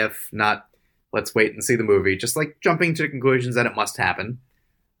if, not let's wait and see the movie. Just like jumping to conclusions that it must happen,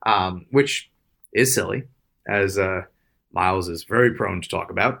 which is silly, as Miles is very prone to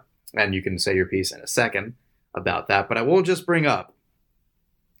talk about. And you can say your piece in a second about that. But I will just bring up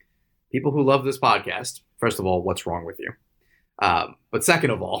people who love this podcast. First of all, what's wrong with you? But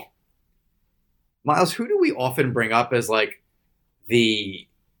second of all, Miles, who do we often bring up as like the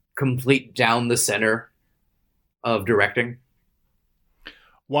complete down the center of directing?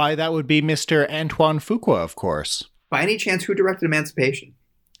 Why, that would be Mr. Antoine Fuqua, of course. By any chance, who directed Emancipation?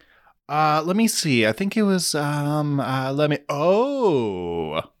 Let me see. I think it was, Yeah,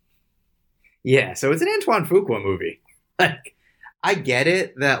 so it's an Antoine Fuqua movie. Like, I get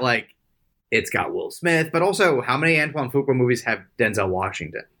it that, like, it's got Will Smith, but also, how many Antoine Fuqua movies have Denzel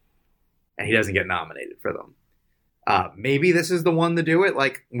Washington? And he doesn't get nominated for them. Maybe this is the one to do it.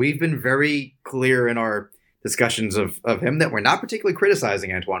 Like, we've been very clear in our discussions of him that we're not particularly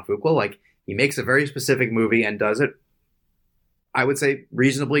criticizing Antoine Fuqua. Like, he makes a very specific movie and does it, I would say,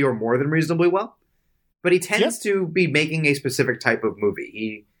 reasonably or more than reasonably well. But he tends to be making a specific type of movie.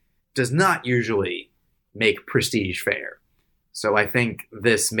 He does not usually make prestige fare. So I think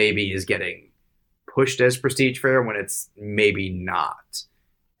this maybe is getting pushed as prestige fare when it's maybe not.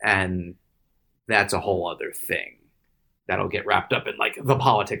 And that's a whole other thing that'll get wrapped up in like the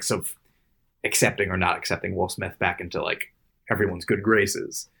politics of accepting or not accepting Will Smith back into like everyone's good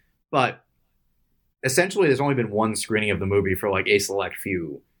graces. But essentially there's only been one screening of the movie for like a select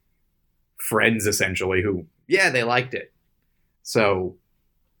few friends, essentially, who, yeah, they liked it. So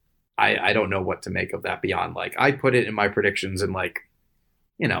I don't know what to make of that beyond, like, I put it in my predictions in, like,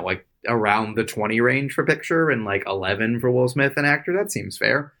 you know, like around the 20 range for picture and like 11 for Will Smith and actor. That seems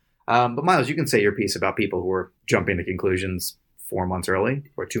fair. But Miles, you can say your piece about people who are jumping to conclusions 4 months early,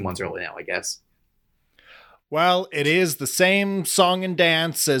 or 2 months early now, I guess. Well, it is the same song and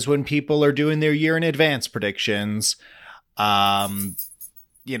dance as when people are doing their year in advance predictions.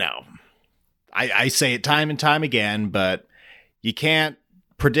 You know, I say it time and time again, but you can't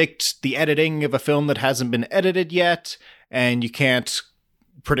predict the editing of a film that hasn't been edited yet, and you can't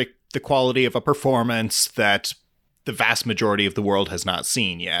predict the quality of a performance that the vast majority of the world has not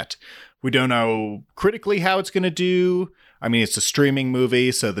seen yet. We don't know critically how it's going to do. I mean, it's a streaming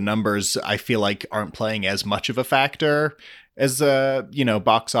movie, so the numbers, I feel like, aren't playing as much of a factor as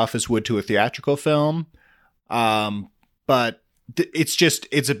box office would to a theatrical film. But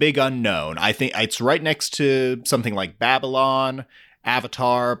it's a big unknown. I think it's right next to something like Babylon,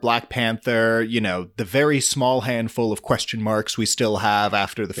 Avatar, Black Panther, the very small handful of question marks we still have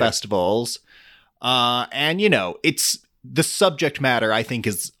after the festivals. And it's the subject matter, I think,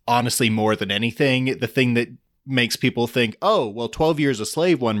 is honestly more than anything the thing that makes people think, oh, well, 12 Years a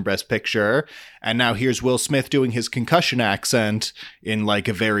Slave won Best Picture, and now here's Will Smith doing his concussion accent in like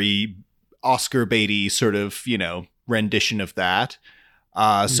a very Oscar baity sort of, rendition of that.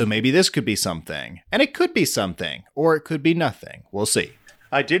 So maybe this could be something. And it could be something, or it could be nothing. We'll see.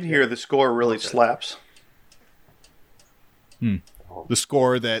 I did hear the score really slaps. The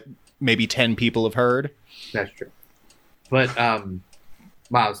score that maybe 10 people have heard. That's true. But,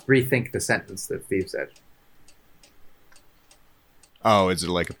 Miles, rethink the sentence that Steve said. Oh, is it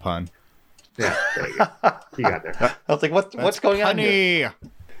like a pun? Yeah, there you go. You got there. I was like, what's going on here?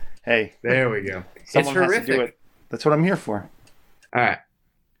 Hey. There we go. Someone it's horrific. has to do it. That's what I'm here for. All right.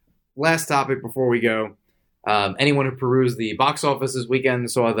 Last topic before we go. Anyone who perused the box office this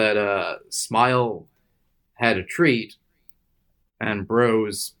weekend saw that Smile had a treat and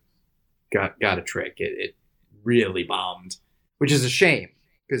Bros got a trick. It really bombed, which is a shame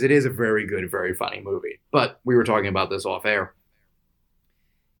because it is a very good, very funny movie. But we were talking about this off air.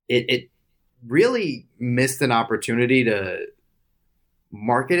 It really missed an opportunity to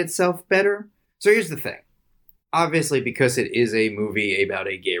market itself better. So here's the thing. Obviously, because it is a movie about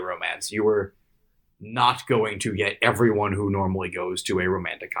a gay romance, you were not going to get everyone who normally goes to a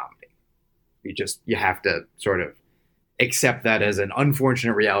romantic comedy. You have to sort of accept that as an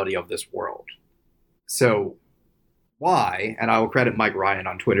unfortunate reality of this world. So why, and I will credit Mike Ryan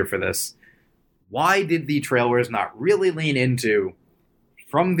on Twitter for this, why did the trailers not really lean into,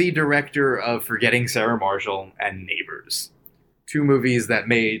 from the director of Forgetting Sarah Marshall and Neighbors, 2 movies that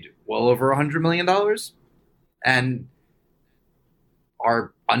made well over $100 million and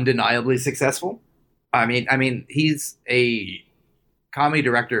are undeniably successful? I mean, he's a comedy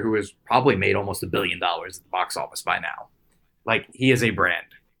director who has probably made almost $1 billion at the box office by now. Like, he is a brand.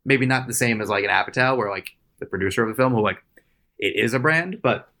 Maybe not the same as like an Apatow, where like the producer of the film, who like it is a brand,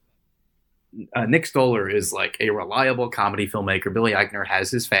 but Nick Stoller is like a reliable comedy filmmaker. Billy Eichner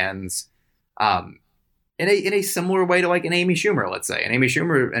has his fans, in a similar way to like an Amy Schumer, let's say. And Amy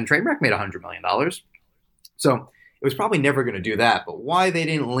Schumer and Trainwreck made $100 million, so it was probably never going to do that. But why they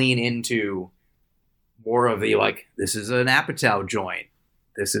didn't lean into more of the like, this is an Apatow joint.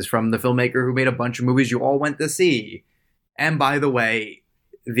 This is from the filmmaker who made a bunch of movies you all went to see. And by the way,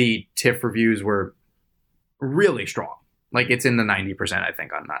 the TIFF reviews were really strong. Like, it's in the 90%, I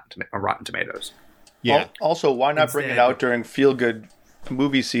think, on Rotten Tomatoes. Yeah. Also, why not bring it out during feel-good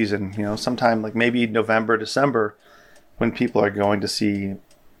movie season? You know, sometime like maybe November, December, when people are going to see,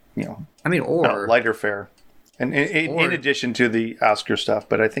 you know, or lighter fare. And in addition to the Oscar stuff,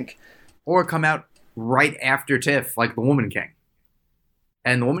 but I think... Or come out right after TIFF, like The Woman King.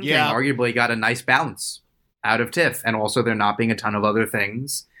 And The Woman King arguably got a nice balance out of TIFF. And also there not being a ton of other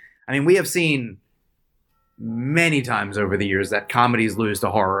things. I mean, we have seen many times over the years that comedies lose to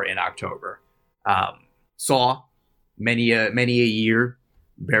horror in October. Saw, many a year,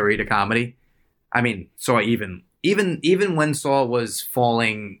 buried a comedy. I mean, Saw even when Saw was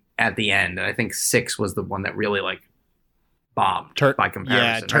falling at the end, and I think 6 was the one that really like bombed by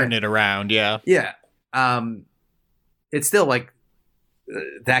comparison. Yeah, turned it around. Yeah. Yeah. It's still like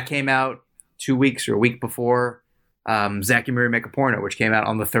that came out 2 weeks or a week before Zack and Miri Make a Porno, which came out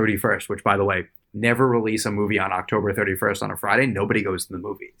on the 31st, which, by the way, never release a movie on October 31st on a Friday. Nobody goes to the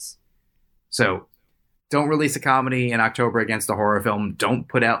movies. So don't release a comedy in October against a horror film. Don't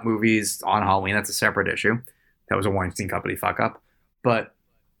put out movies on Halloween. That's a separate issue. That was a Weinstein Company fuck up. But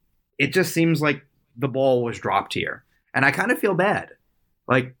it just seems like the ball was dropped here. And I kind of feel bad.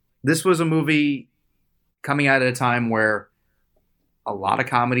 Like, this was a movie coming out at a time where a lot of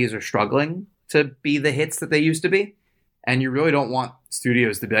comedies are struggling to be the hits that they used to be. And you really don't want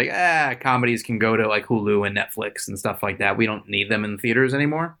studios to be like, comedies can go to like Hulu and Netflix and stuff like that. We don't need them in theaters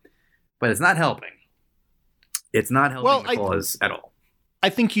anymore. But it's not helping. It's not helping the cause at all. I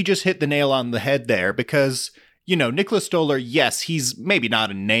think you just hit the nail on the head there because, you know, Nicholas Stoller, yes, he's maybe not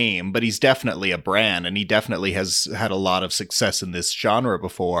a name, but he's definitely a brand, and he definitely has had a lot of success in this genre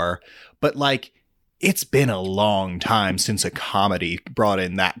before. But like, it's been a long time since a comedy brought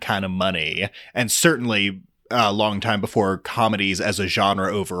in that kind of money, and certainly a long time before comedies as a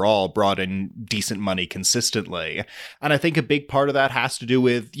genre overall brought in decent money consistently. And I think a big part of that has to do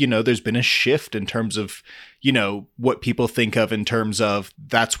with, you know, there's been a shift in terms of, you know, what people think of in terms of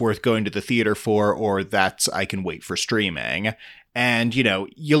that's worth going to the theater for, or that's I can wait for streaming. And, you know,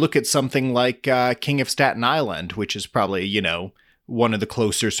 you look at something like King of Staten Island, which is probably, you know, one of the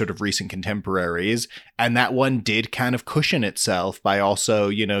closer sort of recent contemporaries. And that one did kind of cushion itself by also,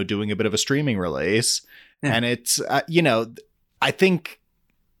 you know, doing a bit of a streaming release. Yeah. And it's, you know, I think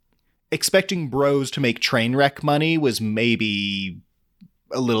expecting Bros to make Trainwreck money was maybe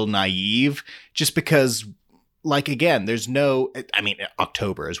a little naive, just because, like, again, there's no, I mean,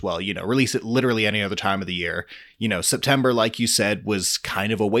 October as well, you know, release it literally any other time of the year. You know, September, like you said, was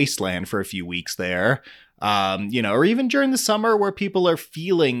kind of a wasteland for a few weeks there. You know, or even during the summer where people are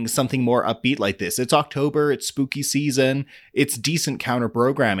feeling something more upbeat like this. It's October, it's spooky season, it's decent counter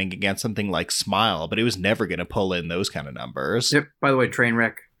programming against something like Smile, but it was never going to pull in those kind of numbers. Yep. By the way,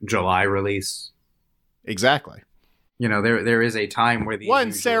 Trainwreck, July release. Exactly. You know, there is a time where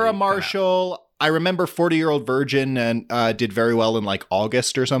the Sarah Marshall. I remember 40-Year-Old Virgin and did very well in like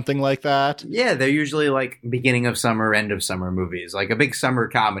August or something like that. Yeah, they're usually like beginning of summer, end of summer movies, like a big summer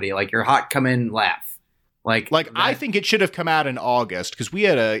comedy, like your hot come in laugh. Like I think it should have come out in August because we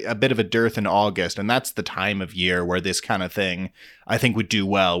had a bit of a dearth in August, and that's the time of year where this kind of thing I think would do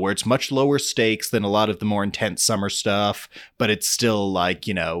well, where it's much lower stakes than a lot of the more intense summer stuff, but it's still like,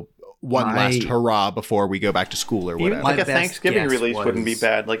 you know, one last hurrah before we go back to school or whatever. Like a Thanksgiving release wouldn't be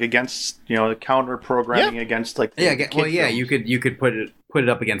bad, like against, you know, counter programming against like you could put it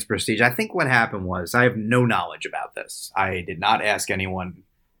up against Prestige. I think what happened was, I have no knowledge about this. I did not ask anyone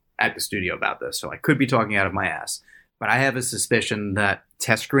at the studio about this, so I could be talking out of my ass. But I have a suspicion that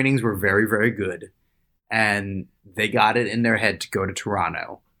test screenings were very, very good, and they got it in their head to go to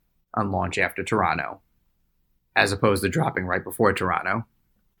Toronto on launch after Toronto, as opposed to dropping right before Toronto.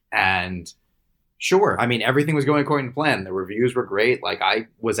 And sure, I mean, everything was going according to plan. The reviews were great. Like, I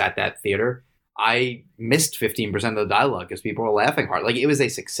was at that theater. I missed 15% of the dialogue because people were laughing hard. Like, it was a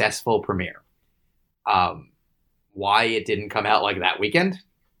successful premiere. Why it didn't come out like that weekend?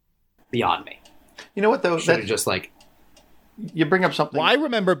 Beyond me. You know what, though? Should have just like... You bring up something. Well, I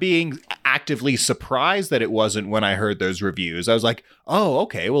remember being actively surprised that it wasn't when I heard those reviews. I was like, oh,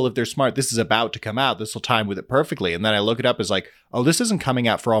 okay, well, if they're smart, this is about to come out. This will time with it perfectly. And then I look it up as like, oh, this isn't coming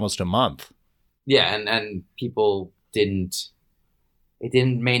out for almost a month. Yeah, and people didn't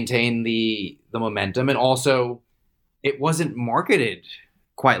maintain the momentum, and also it wasn't marketed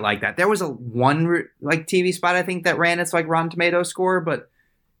quite like that. There was one like TV spot I think that ran its like Rotten Tomatoes score, but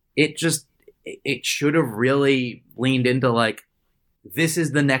it should have really leaned into like, this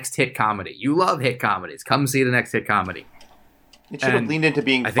is the next hit comedy. You love hit comedies. Come see the next hit comedy. It should have leaned into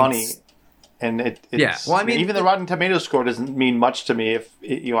being funny. And it's, well, I mean, even the Rotten Tomatoes score doesn't mean much to me if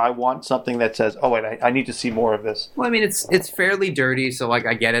I want something that says, "Oh, wait, I need to see more of this." Well, I mean, it's fairly dirty, so like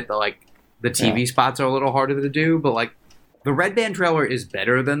I get it. The TV spots are a little harder to do, but like the Red Band trailer is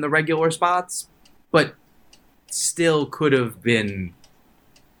better than the regular spots, but still could have been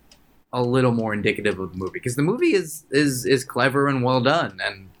a little more indicative of the movie, because the movie is clever and well done,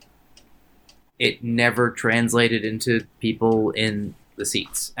 and it never translated into people in the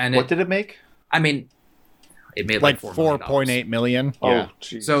seats. And what did it make? I mean, it made like $4.8 million. Yeah.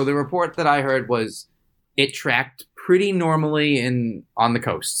 Oh, so the report that I heard was it tracked pretty normally on the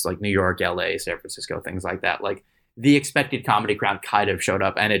coasts, like New York, LA, San Francisco, things like that. Like the expected comedy crowd kind of showed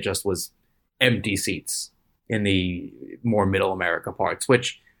up, and it just was empty seats in the more middle America parts,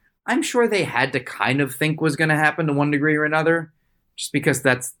 which I'm sure they had to kind of think was going to happen to one degree or another, just because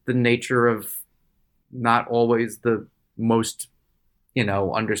that's the nature of not always the most,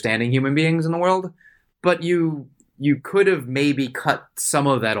 understanding human beings in the world. But you could have maybe cut some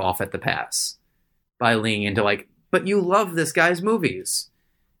of that off at the pass by leaning into like, but you love this guy's movies.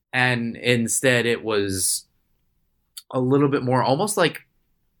 And instead it was a little bit more almost like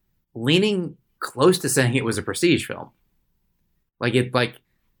leaning close to saying it was a prestige film. Like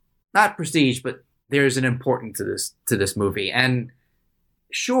not prestige, but there's an importance to this movie. And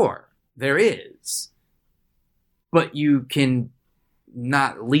sure, there is. But you can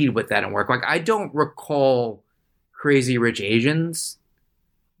not lead with that and work. Like, I don't recall Crazy Rich Asians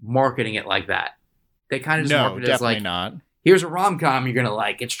marketing it like that. They kind of just marketed it as like, not. Here's a rom-com you're going to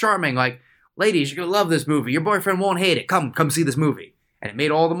like. It's charming. Like, ladies, you're going to love this movie. Your boyfriend won't hate it. Come see this movie. And it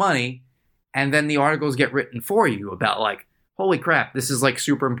made all the money. And then the articles get written for you about like, holy crap, this is like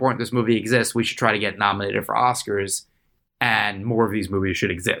super important. This movie exists. We should try to get nominated for Oscars. And more of these movies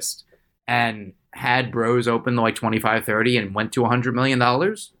should exist. And had Bros open to like 25, 30 and went to $100 million,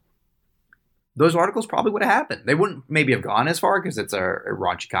 those articles probably would have happened. They wouldn't maybe have gone as far because it's a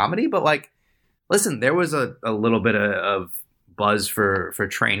raunchy comedy, but like, listen, there was a little bit of buzz for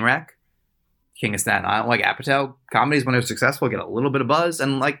Trainwreck, King of Staten Island, like Apatow comedies when they're successful get a little bit of buzz.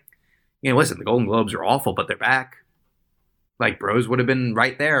 And like, listen, the Golden Globes are awful, but they're back. Like Bros would have been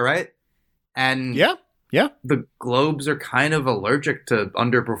right there, right? And yeah. The Globes are kind of allergic to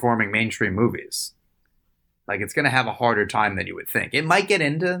underperforming mainstream movies. Like, it's going to have a harder time than you would think. It might get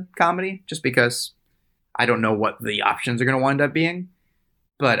into comedy just because I don't know what the options are going to wind up being.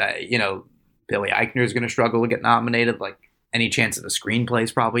 But, Billy Eichner is going to struggle to get nominated. Like, any chance of the screenplay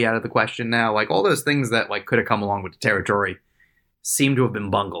is probably out of the question now. Like, all those things that like could have come along with the territory seem to have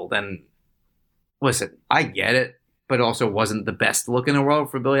been bungled. And listen, I get it. But also wasn't the best look in the world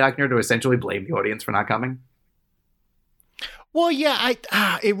for Billy Eichner to essentially blame the audience for not coming. Well, yeah,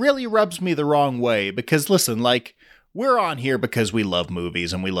 it really rubs me the wrong way because, listen, like, we're on here because we love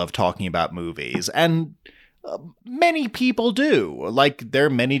movies and we love talking about movies, and many people do. Like, there are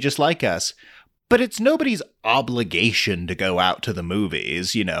many just like us. But it's nobody's obligation to go out to the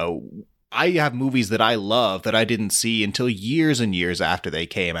movies, I have movies that I love that I didn't see until years and years after they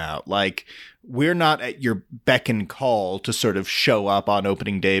came out. Like, we're not at your beck and call to sort of show up on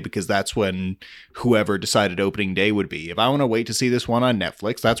opening day because that's when whoever decided opening day would be. If I want to wait to see this one on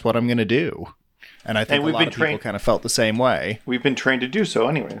Netflix, that's what I'm going to do. And I think a lot of people kind of felt the same way. We've been trained to do so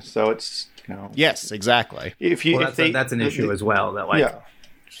anyway, so it's, Yes, exactly. That's an issue as well, that like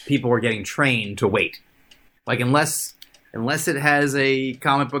people are getting trained to wait. Like, unless it has a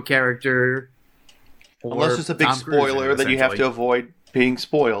comic book character, or unless it's a big spoiler that you have to avoid being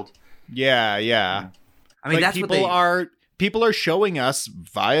spoiled. Yeah. I mean, like, that's people are showing us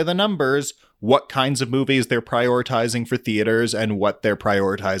via the numbers what kinds of movies they're prioritizing for theaters and what they're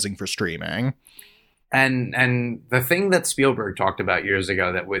prioritizing for streaming. And the thing that Spielberg talked about years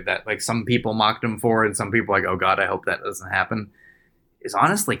ago that like some people mocked him for and some people like, oh God, I hope that doesn't happen, is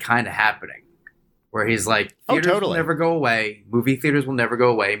honestly kind of happening. Where he's like, theaters will never go away. Movie theaters will never go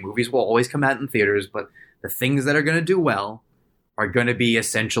away. Movies will always come out in theaters, but the things that are going to do well are going to be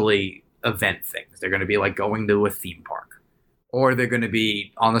essentially event things. They're going to be like going to a theme park. Or they're going to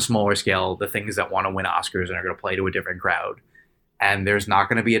be, on the smaller scale, the things that want to win Oscars and are going to play to a different crowd. and there's not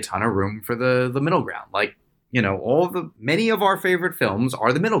going to be a ton of room for the middle ground. Like, you know, many of our favorite films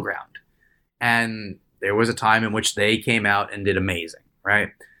are the middle ground. And there was a time in which they came out and did amazing, right?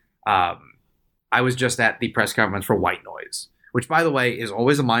 I was just at the press conference for White Noise, which, by the way, is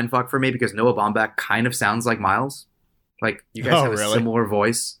always a mindfuck for me because Noah Baumbach kind of sounds like Miles. Like, you guys have a similar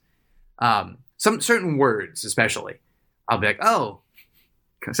voice. Some certain words, especially. I'll be like, oh,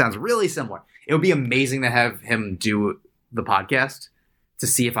 sounds really similar. It would be amazing to have him do the podcast to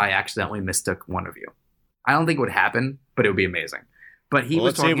see if I accidentally mistook one of you. I don't think it would happen, but it would be amazing. But he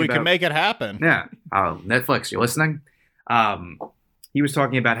was talking about... Let's see if we can make it happen. Yeah. Netflix, you're listening? He was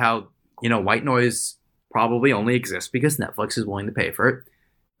talking about how, you know, White Noise probably only exists because Netflix is willing to pay for it.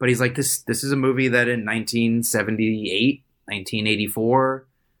 But he's like, this is a movie that in 1978, 1984,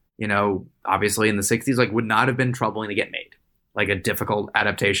 you know, obviously in the 60s, like, would not have been troubling to get made. Like a difficult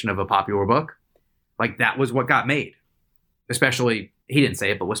adaptation of a popular book. Like, that was what got made. Especially, he didn't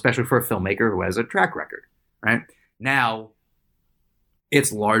say it, but especially for a filmmaker who has a track record, right? Now,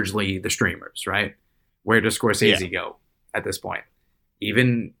 it's largely the streamers, right? Where does Scorsese go at this point?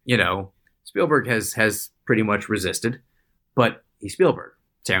 Even, you know, Spielberg has pretty much resisted, but he's Spielberg.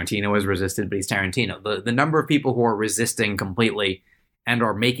 Tarantino has resisted, but he's Tarantino. The number of people who are resisting completely and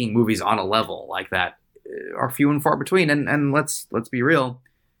are making movies on a level like that are few and far between. And let's be real,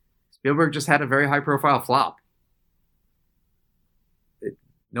 Spielberg just had a very high profile flop.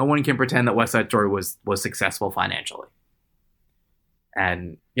 No one can pretend that West Side Story was successful financially.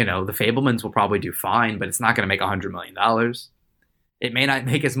 And, you know, The Fabelmans will probably do fine, but it's not going to make $100 million. It may not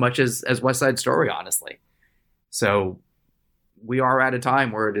make as much as West Side Story, honestly. So we are at a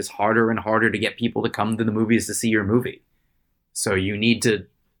time where it is harder and harder to get people to come to the movies to see your movie. So you need to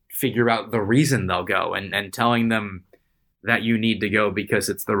figure out the reason they'll go, and telling them that you need to go because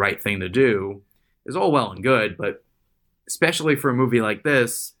it's the right thing to do is all well and good, but especially for a movie like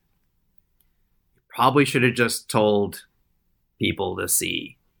this, you probably should have just told people to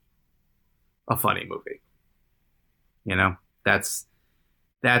see a funny movie. You know, that's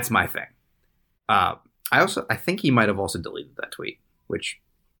my thing. I think he might have also deleted that tweet, which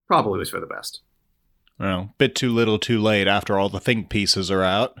probably was for the best. Well, bit too little, too late. After all the think pieces are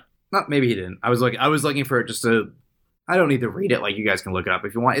out. Maybe he didn't. I was looking for it just to. I don't need to read it. Like, you guys can look it up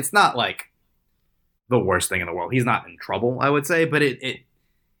if you want. It's not like the worst thing in the world. He's not in trouble, I would say, but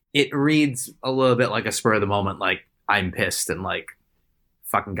it reads a little bit like a spur of the moment. Like, I'm pissed and like,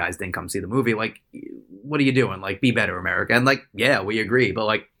 fucking guys didn't come see the movie. Like, what are you doing? Like, be better, America. And like, yeah, we agree. But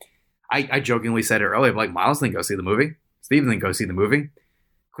like, I jokingly said it earlier, but like, Miles didn't go see the movie. Steven didn't go see the movie.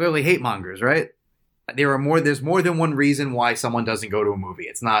 Clearly hate mongers, right? There's more than one reason why someone doesn't go to a movie.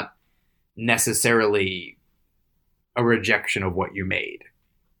 It's not necessarily a rejection of what you made.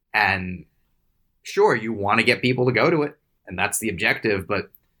 And sure, you want to get people to go to it, and that's the objective, but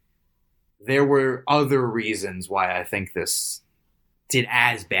there were other reasons why I think this did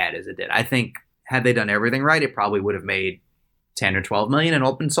as bad as it did. I think had they done everything right, it probably would have made 10 or 12 million in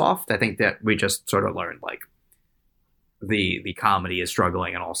open soft. I think that we just sort of learned like the comedy is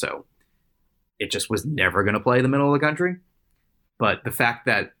struggling, and also it just was never going to play the middle of the country. But the fact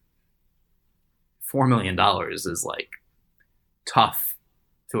that $4 million is like tough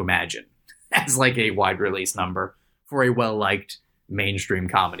to imagine as like a wide release number for a well-liked mainstream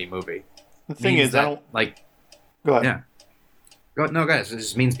comedy movie. The thing is, I don't like. Go ahead. Yeah. No, guys. It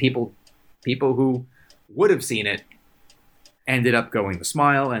just means people who would have seen it ended up going to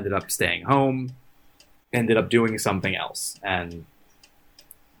Smile, ended up staying home, ended up doing something else, and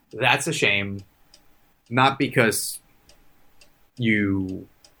that's a shame. Not because you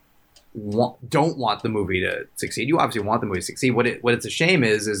don't want the movie to succeed. You obviously want the movie to succeed. What it's a shame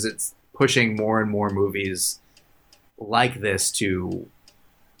is it's pushing more and more movies like this to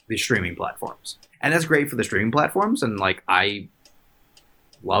the streaming platforms. And that's great for the streaming platforms, and like, I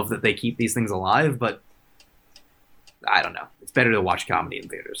love that they keep these things alive, but I don't know. It's better to watch comedy in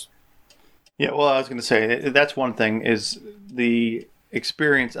theaters. Yeah, well, I was going to say, that's one thing, is the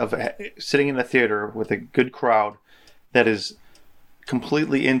experience of sitting in a theater with a good crowd that is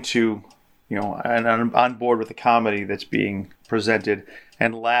completely into, you know, and on board with the comedy that's being presented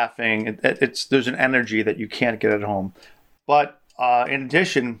and laughing. There's an energy that you can't get at home. But in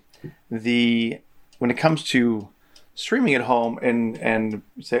addition, when it comes to streaming at home and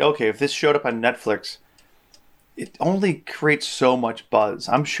say, okay, if this showed up on Netflix, it only creates so much buzz.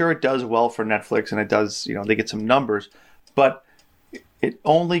 I'm sure it does well for Netflix, and it does, you know, they get some numbers, but it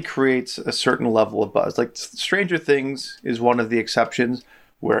only creates a certain level of buzz. Like, Stranger Things is one of the exceptions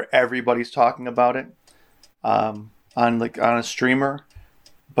where everybody's talking about it on a streamer.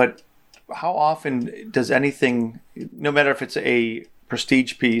 But how often does anything, no matter if it's a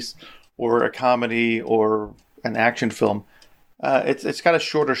prestige piece or a comedy or an action film, it's got a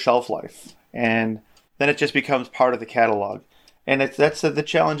shorter shelf life, and then it just becomes part of the catalog. And that's the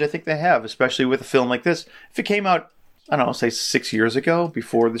challenge I think they have, especially with a film like this. If it came out, I don't know, say 6 years ago,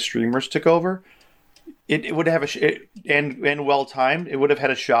 before the streamers took over, it would have and well timed. It would have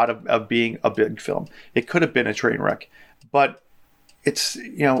had a shot of being a big film. It could have been a train wreck, but it's,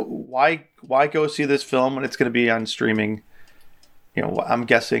 why go see this film when it's going to be on streaming? I'm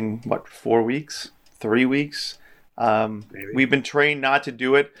guessing 4 weeks, 3 weeks. We've been trained not to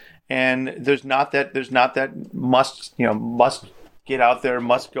do it, and there's not that must get out there,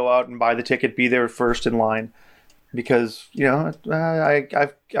 must go out and buy the ticket, be there first in line. Because I've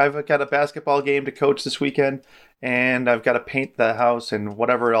got a basketball game to coach this weekend, and I've got to paint the house and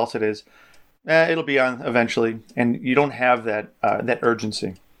whatever else it is. It'll be on eventually, and you don't have that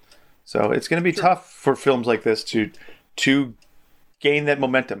urgency. So it's going to be tough for films like this to gain that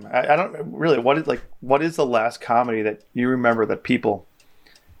momentum. I don't really. What is the last comedy that you remember that people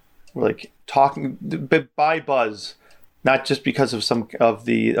were like talking by buzz, not just because of some of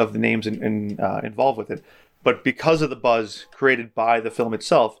the names involved with it, but because of the buzz created by the film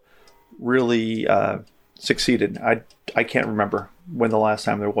itself, really succeeded. I can't remember when the last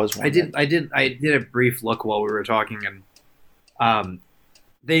time there was one. I did a brief look while we were talking, and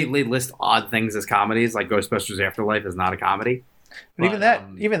they list odd things as comedies, like Ghostbusters Afterlife is not a comedy. But even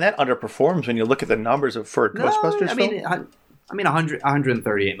that underperforms when you look at the numbers for a Ghostbusters film. I mean,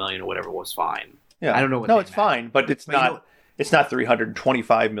 138 million or whatever was fine. Yeah, I don't know what. No, it's fine, but it's not. It's not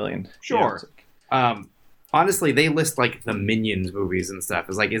 325 million. Sure. Honestly, they list like the Minions movies and stuff.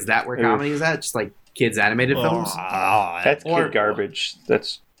 Is that where comedy is at? Just like kids animated films? That's kid garbage.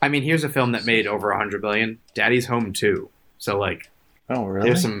 I mean, here's a film that made over 100 million. Daddy's Home 2. So like, oh really?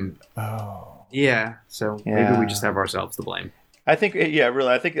 There's some. Oh. Yeah. So maybe we just have ourselves to blame. I think. Yeah.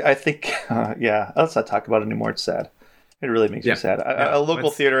 Really. I think. Yeah. Let's not talk about it anymore. It's sad. It really makes me sad. A local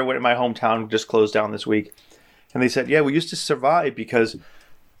theater in my hometown just closed down this week, and they said, "Yeah, we used to survive because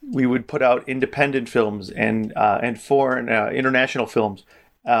we would put out independent films and foreign international films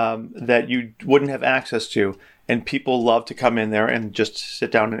that you wouldn't have access to, and people love to come in there and just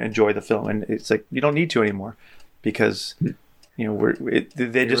sit down and enjoy the film. And it's like you don't need to anymore because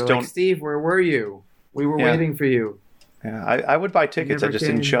they just don't. Like, Steve, where were you? We were waiting for you. Yeah, I would buy tickets. I just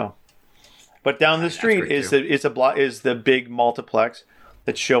didn't show. But down the street is the big multiplex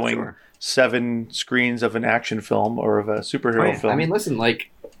that's showing 7 screens of an action film or of a superhero film. I mean, listen,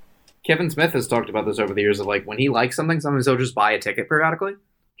 like Kevin Smith has talked about this over the years of like when he likes something, sometimes he'll just buy a ticket periodically,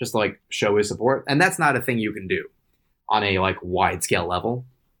 just like show his support. And that's not a thing you can do on a like wide scale level.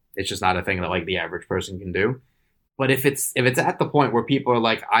 It's just not a thing that like the average person can do. But if it's at the point where people are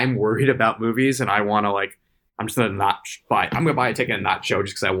like, I'm worried about movies and I want to like, I'm just going to buy a ticket and not show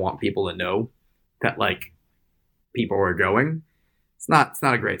just because I want people to know that like people are going. It's not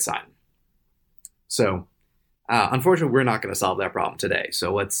a great sign. So, unfortunately, we're not going to solve that problem today.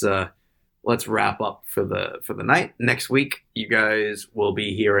 So let's wrap up for the night. Next week, you guys will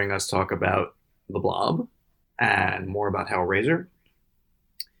be hearing us talk about The Blob and more about Hellraiser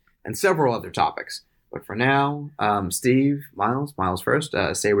and several other topics. But for now, Steve, Miles first,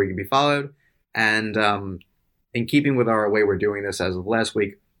 say where you can be followed. And in keeping with our way we're doing this as of last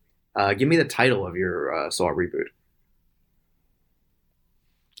week, give me the title of your Saw reboot.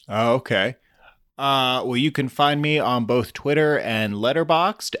 Okay. Well, you can find me on both Twitter and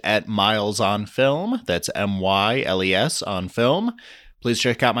Letterboxd at Miles on Film. That's MYLES on Film. Please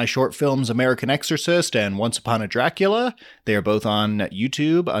check out my short films American Exorcist and Once Upon a Dracula. They are both on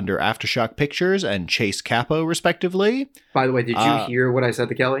YouTube under Aftershock Pictures and Chase Capo, respectively. By the way, did you hear what I said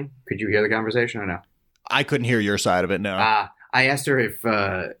to Kelly? Could you hear the conversation or no? I couldn't hear your side of it, no. I asked her if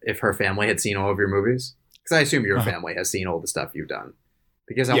her family had seen all of your movies. Because I assume your family has seen all the stuff you've done.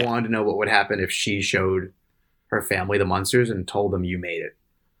 Because I wanted to know what would happen if she showed her family the Munsters and told them you made it.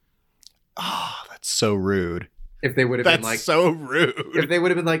 Oh, that's so rude. If they would have been like... That's so rude. If they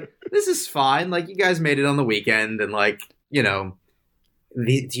would have been like, this is fine. Like, you guys made it on the weekend. And like, do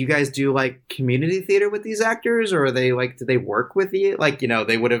you guys do like community theater with these actors? Or are they like, do they work with you? Like,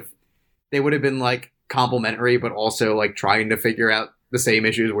 they would have been like complimentary, but also like trying to figure out the same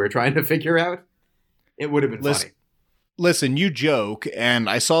issues we're trying to figure out. It would have been funny. Listen, you joke, and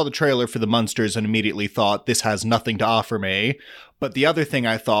I saw the trailer for the Munsters and immediately thought this has nothing to offer me. But the other thing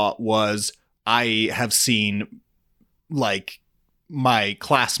I thought was I have seen like my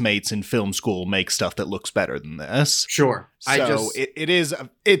classmates in film school make stuff that looks better than this. Sure. So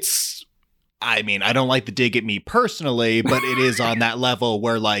it's I mean, I don't like the dig at me personally, but it is on that level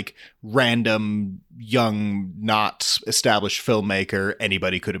where like random young, not established filmmaker,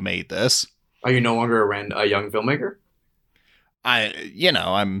 anybody could have made this. Are you no longer a young filmmaker?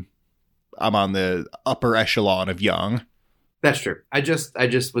 I'm on the upper echelon of young. That's true. I just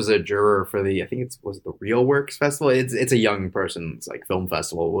was a juror for I think it was the Real Works Festival. It's a young person's like film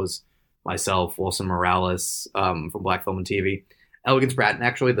festival. It was myself, Wilson Morales from Black Film and TV, Elegance Bratton,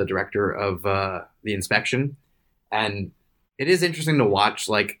 actually the director of The Inspection, and it is interesting to watch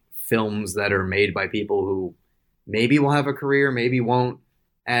like films that are made by people who maybe will have a career, maybe won't,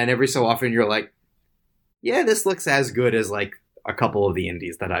 and every so often you're like, yeah, this looks as good as like a couple of the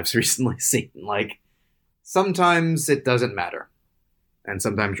indies that I've recently seen. Like sometimes it doesn't matter, and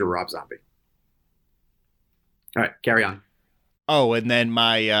sometimes you're Rob Zombie. All right, carry on. Oh, and then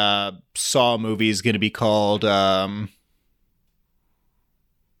my Saw movie is going to be called.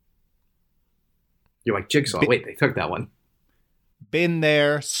 You're like Jigsaw. Wait, they took that one. Been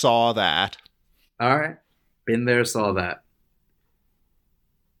there, saw that. All right, been there, saw that.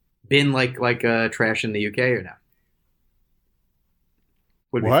 Bin like trash in the UK or no?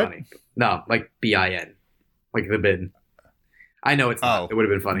 Would be What? funny. No, like BIN, like the bin. I know it's not. It would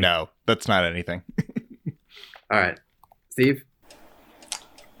have been funny. No, that's not anything. All right, Steve.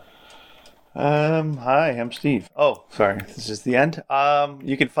 Hi, I'm Steve. Oh, sorry. This is the end.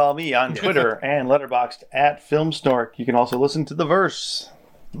 You can follow me on Twitter and Letterboxd at FilmSnork. You can also listen to The Verse,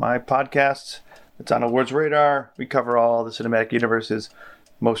 my podcast. It's on Awards Radar. We cover all the cinematic universes.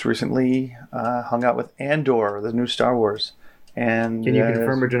 Most recently, hung out with Andor, the new Star Wars. And can you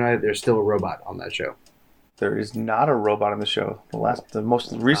confirm or deny that there's still a robot on that show? There is not a robot on the show. The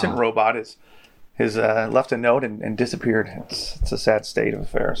most recent robot has left a note and disappeared. It's a sad state of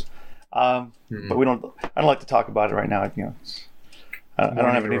affairs. But I don't like to talk about it right now. You know, I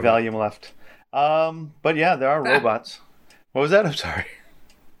don't have any Valium left. But yeah, there are robots. What was that? I'm sorry.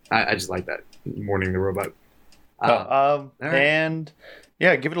 I just like that. Mourning the robot. Right. And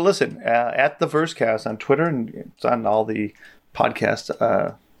yeah, give it a listen at the Versecast on Twitter, and it's on all the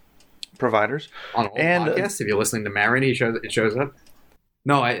podcast providers. On all podcasts, if you're listening to Marin, it shows up.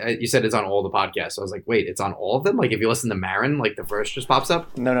 No, you said it's on all the podcasts. So I was like, wait, it's on all of them? Like, if you listen to Marin, like, the verse just pops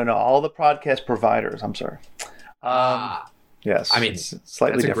up? No. All the podcast providers. I'm sorry. Yes. I mean, it's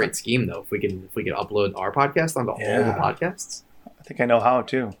slightly that's a great scheme, though. If we can upload our podcast onto all the podcasts. I think I know how,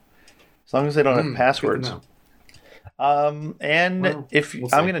 too. As long as they don't have passwords. I'm going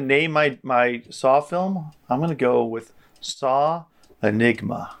to name my Saw film, I'm going to go with Saw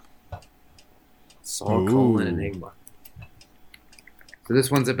Enigma. Saw colon Enigma. So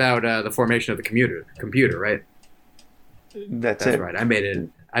this one's about the formation of the computer, right? That's it. Right. I made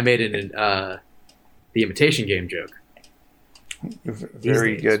it the Imitation Game joke.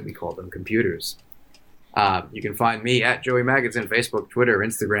 Very good. We call them computers. You can find me at Joey Magazine, Facebook, Twitter,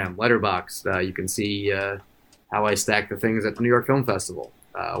 Instagram, Letterboxd. You can see how I stack the things at the New York Film Festival.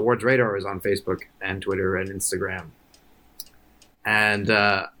 Awards Radar is on Facebook and Twitter and Instagram. And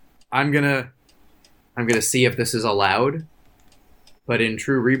I'm gonna see if this is allowed. But in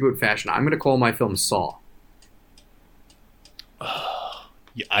true reboot fashion, I'm going to call my film Saw.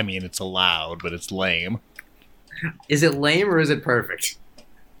 Yeah, I mean, it's allowed, but it's lame. Is it lame or is it perfect?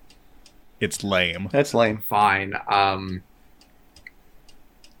 It's lame. That's lame. Fine.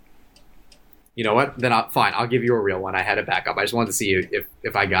 You know what? Then fine. I'll give you a real one. I had it back up. I just wanted to see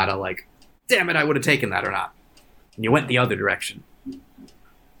if I got a damn it, I would have taken that or not. And you went the other direction.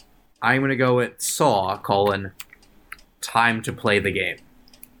 I'm going to go with Saw, Time to Play the Game.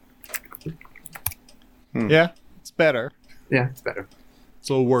 Yeah, it's better. Yeah, it's better. It's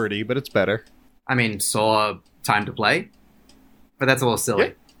a little wordy, but it's better. I mean, Saw, Time to Play? But that's a little silly.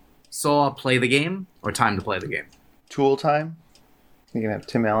 Yeah. Saw, Play the Game, or Time to Play the Game? Tool Time? You can have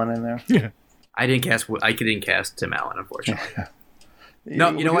Tim Allen in there? Yeah. I didn't cast Tim Allen, unfortunately.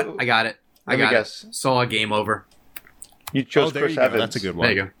 No, you know what? I got it. I got it. Saw, Game Over. You chose Chris Evans. That's a good one.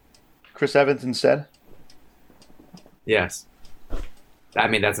 There you go. Chris Evans instead? Yes. I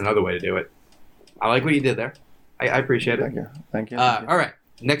mean, that's another way to do it. I like what you did there. I appreciate it. Thank you. All right.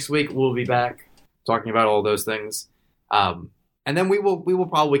 Next week, we'll be back talking about all those things. And then we will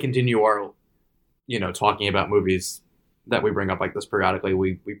probably continue our, talking about movies that we bring up like this periodically.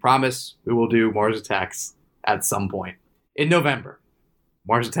 We promise we will do Mars Attacks at some point in November.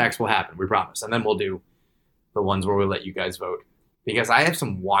 Mars Attacks will happen. We promise. And then we'll do the ones where we let you guys vote. Because I have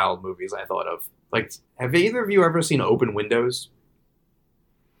some wild movies I thought of. Have either of you ever seen Open Windows?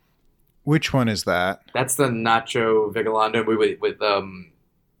 Which one is that? That's the Nacho Vigalondo movie with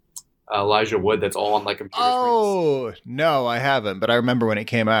Elijah Wood that's all on computer screens. Oh, no, I haven't, but I remember when it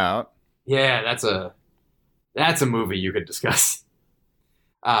came out. Yeah, that's a movie you could discuss.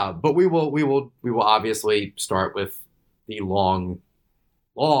 But we will obviously start with the long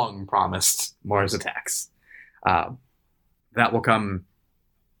promised Mars Attacks. That will come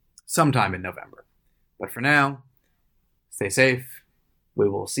sometime in November. But for now, stay safe. We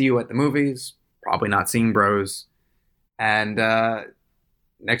will see you at the movies. Probably not seeing Bros. And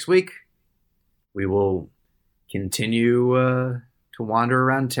next week, we will continue to wander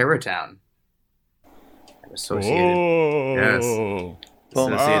around Terratown. Associated. Yes.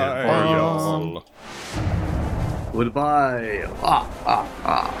 Associated horror. Goodbye.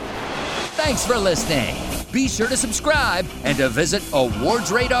 Thanks for listening. Be sure to subscribe and to visit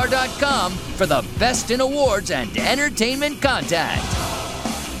awardsradar.com for the best in awards and entertainment content.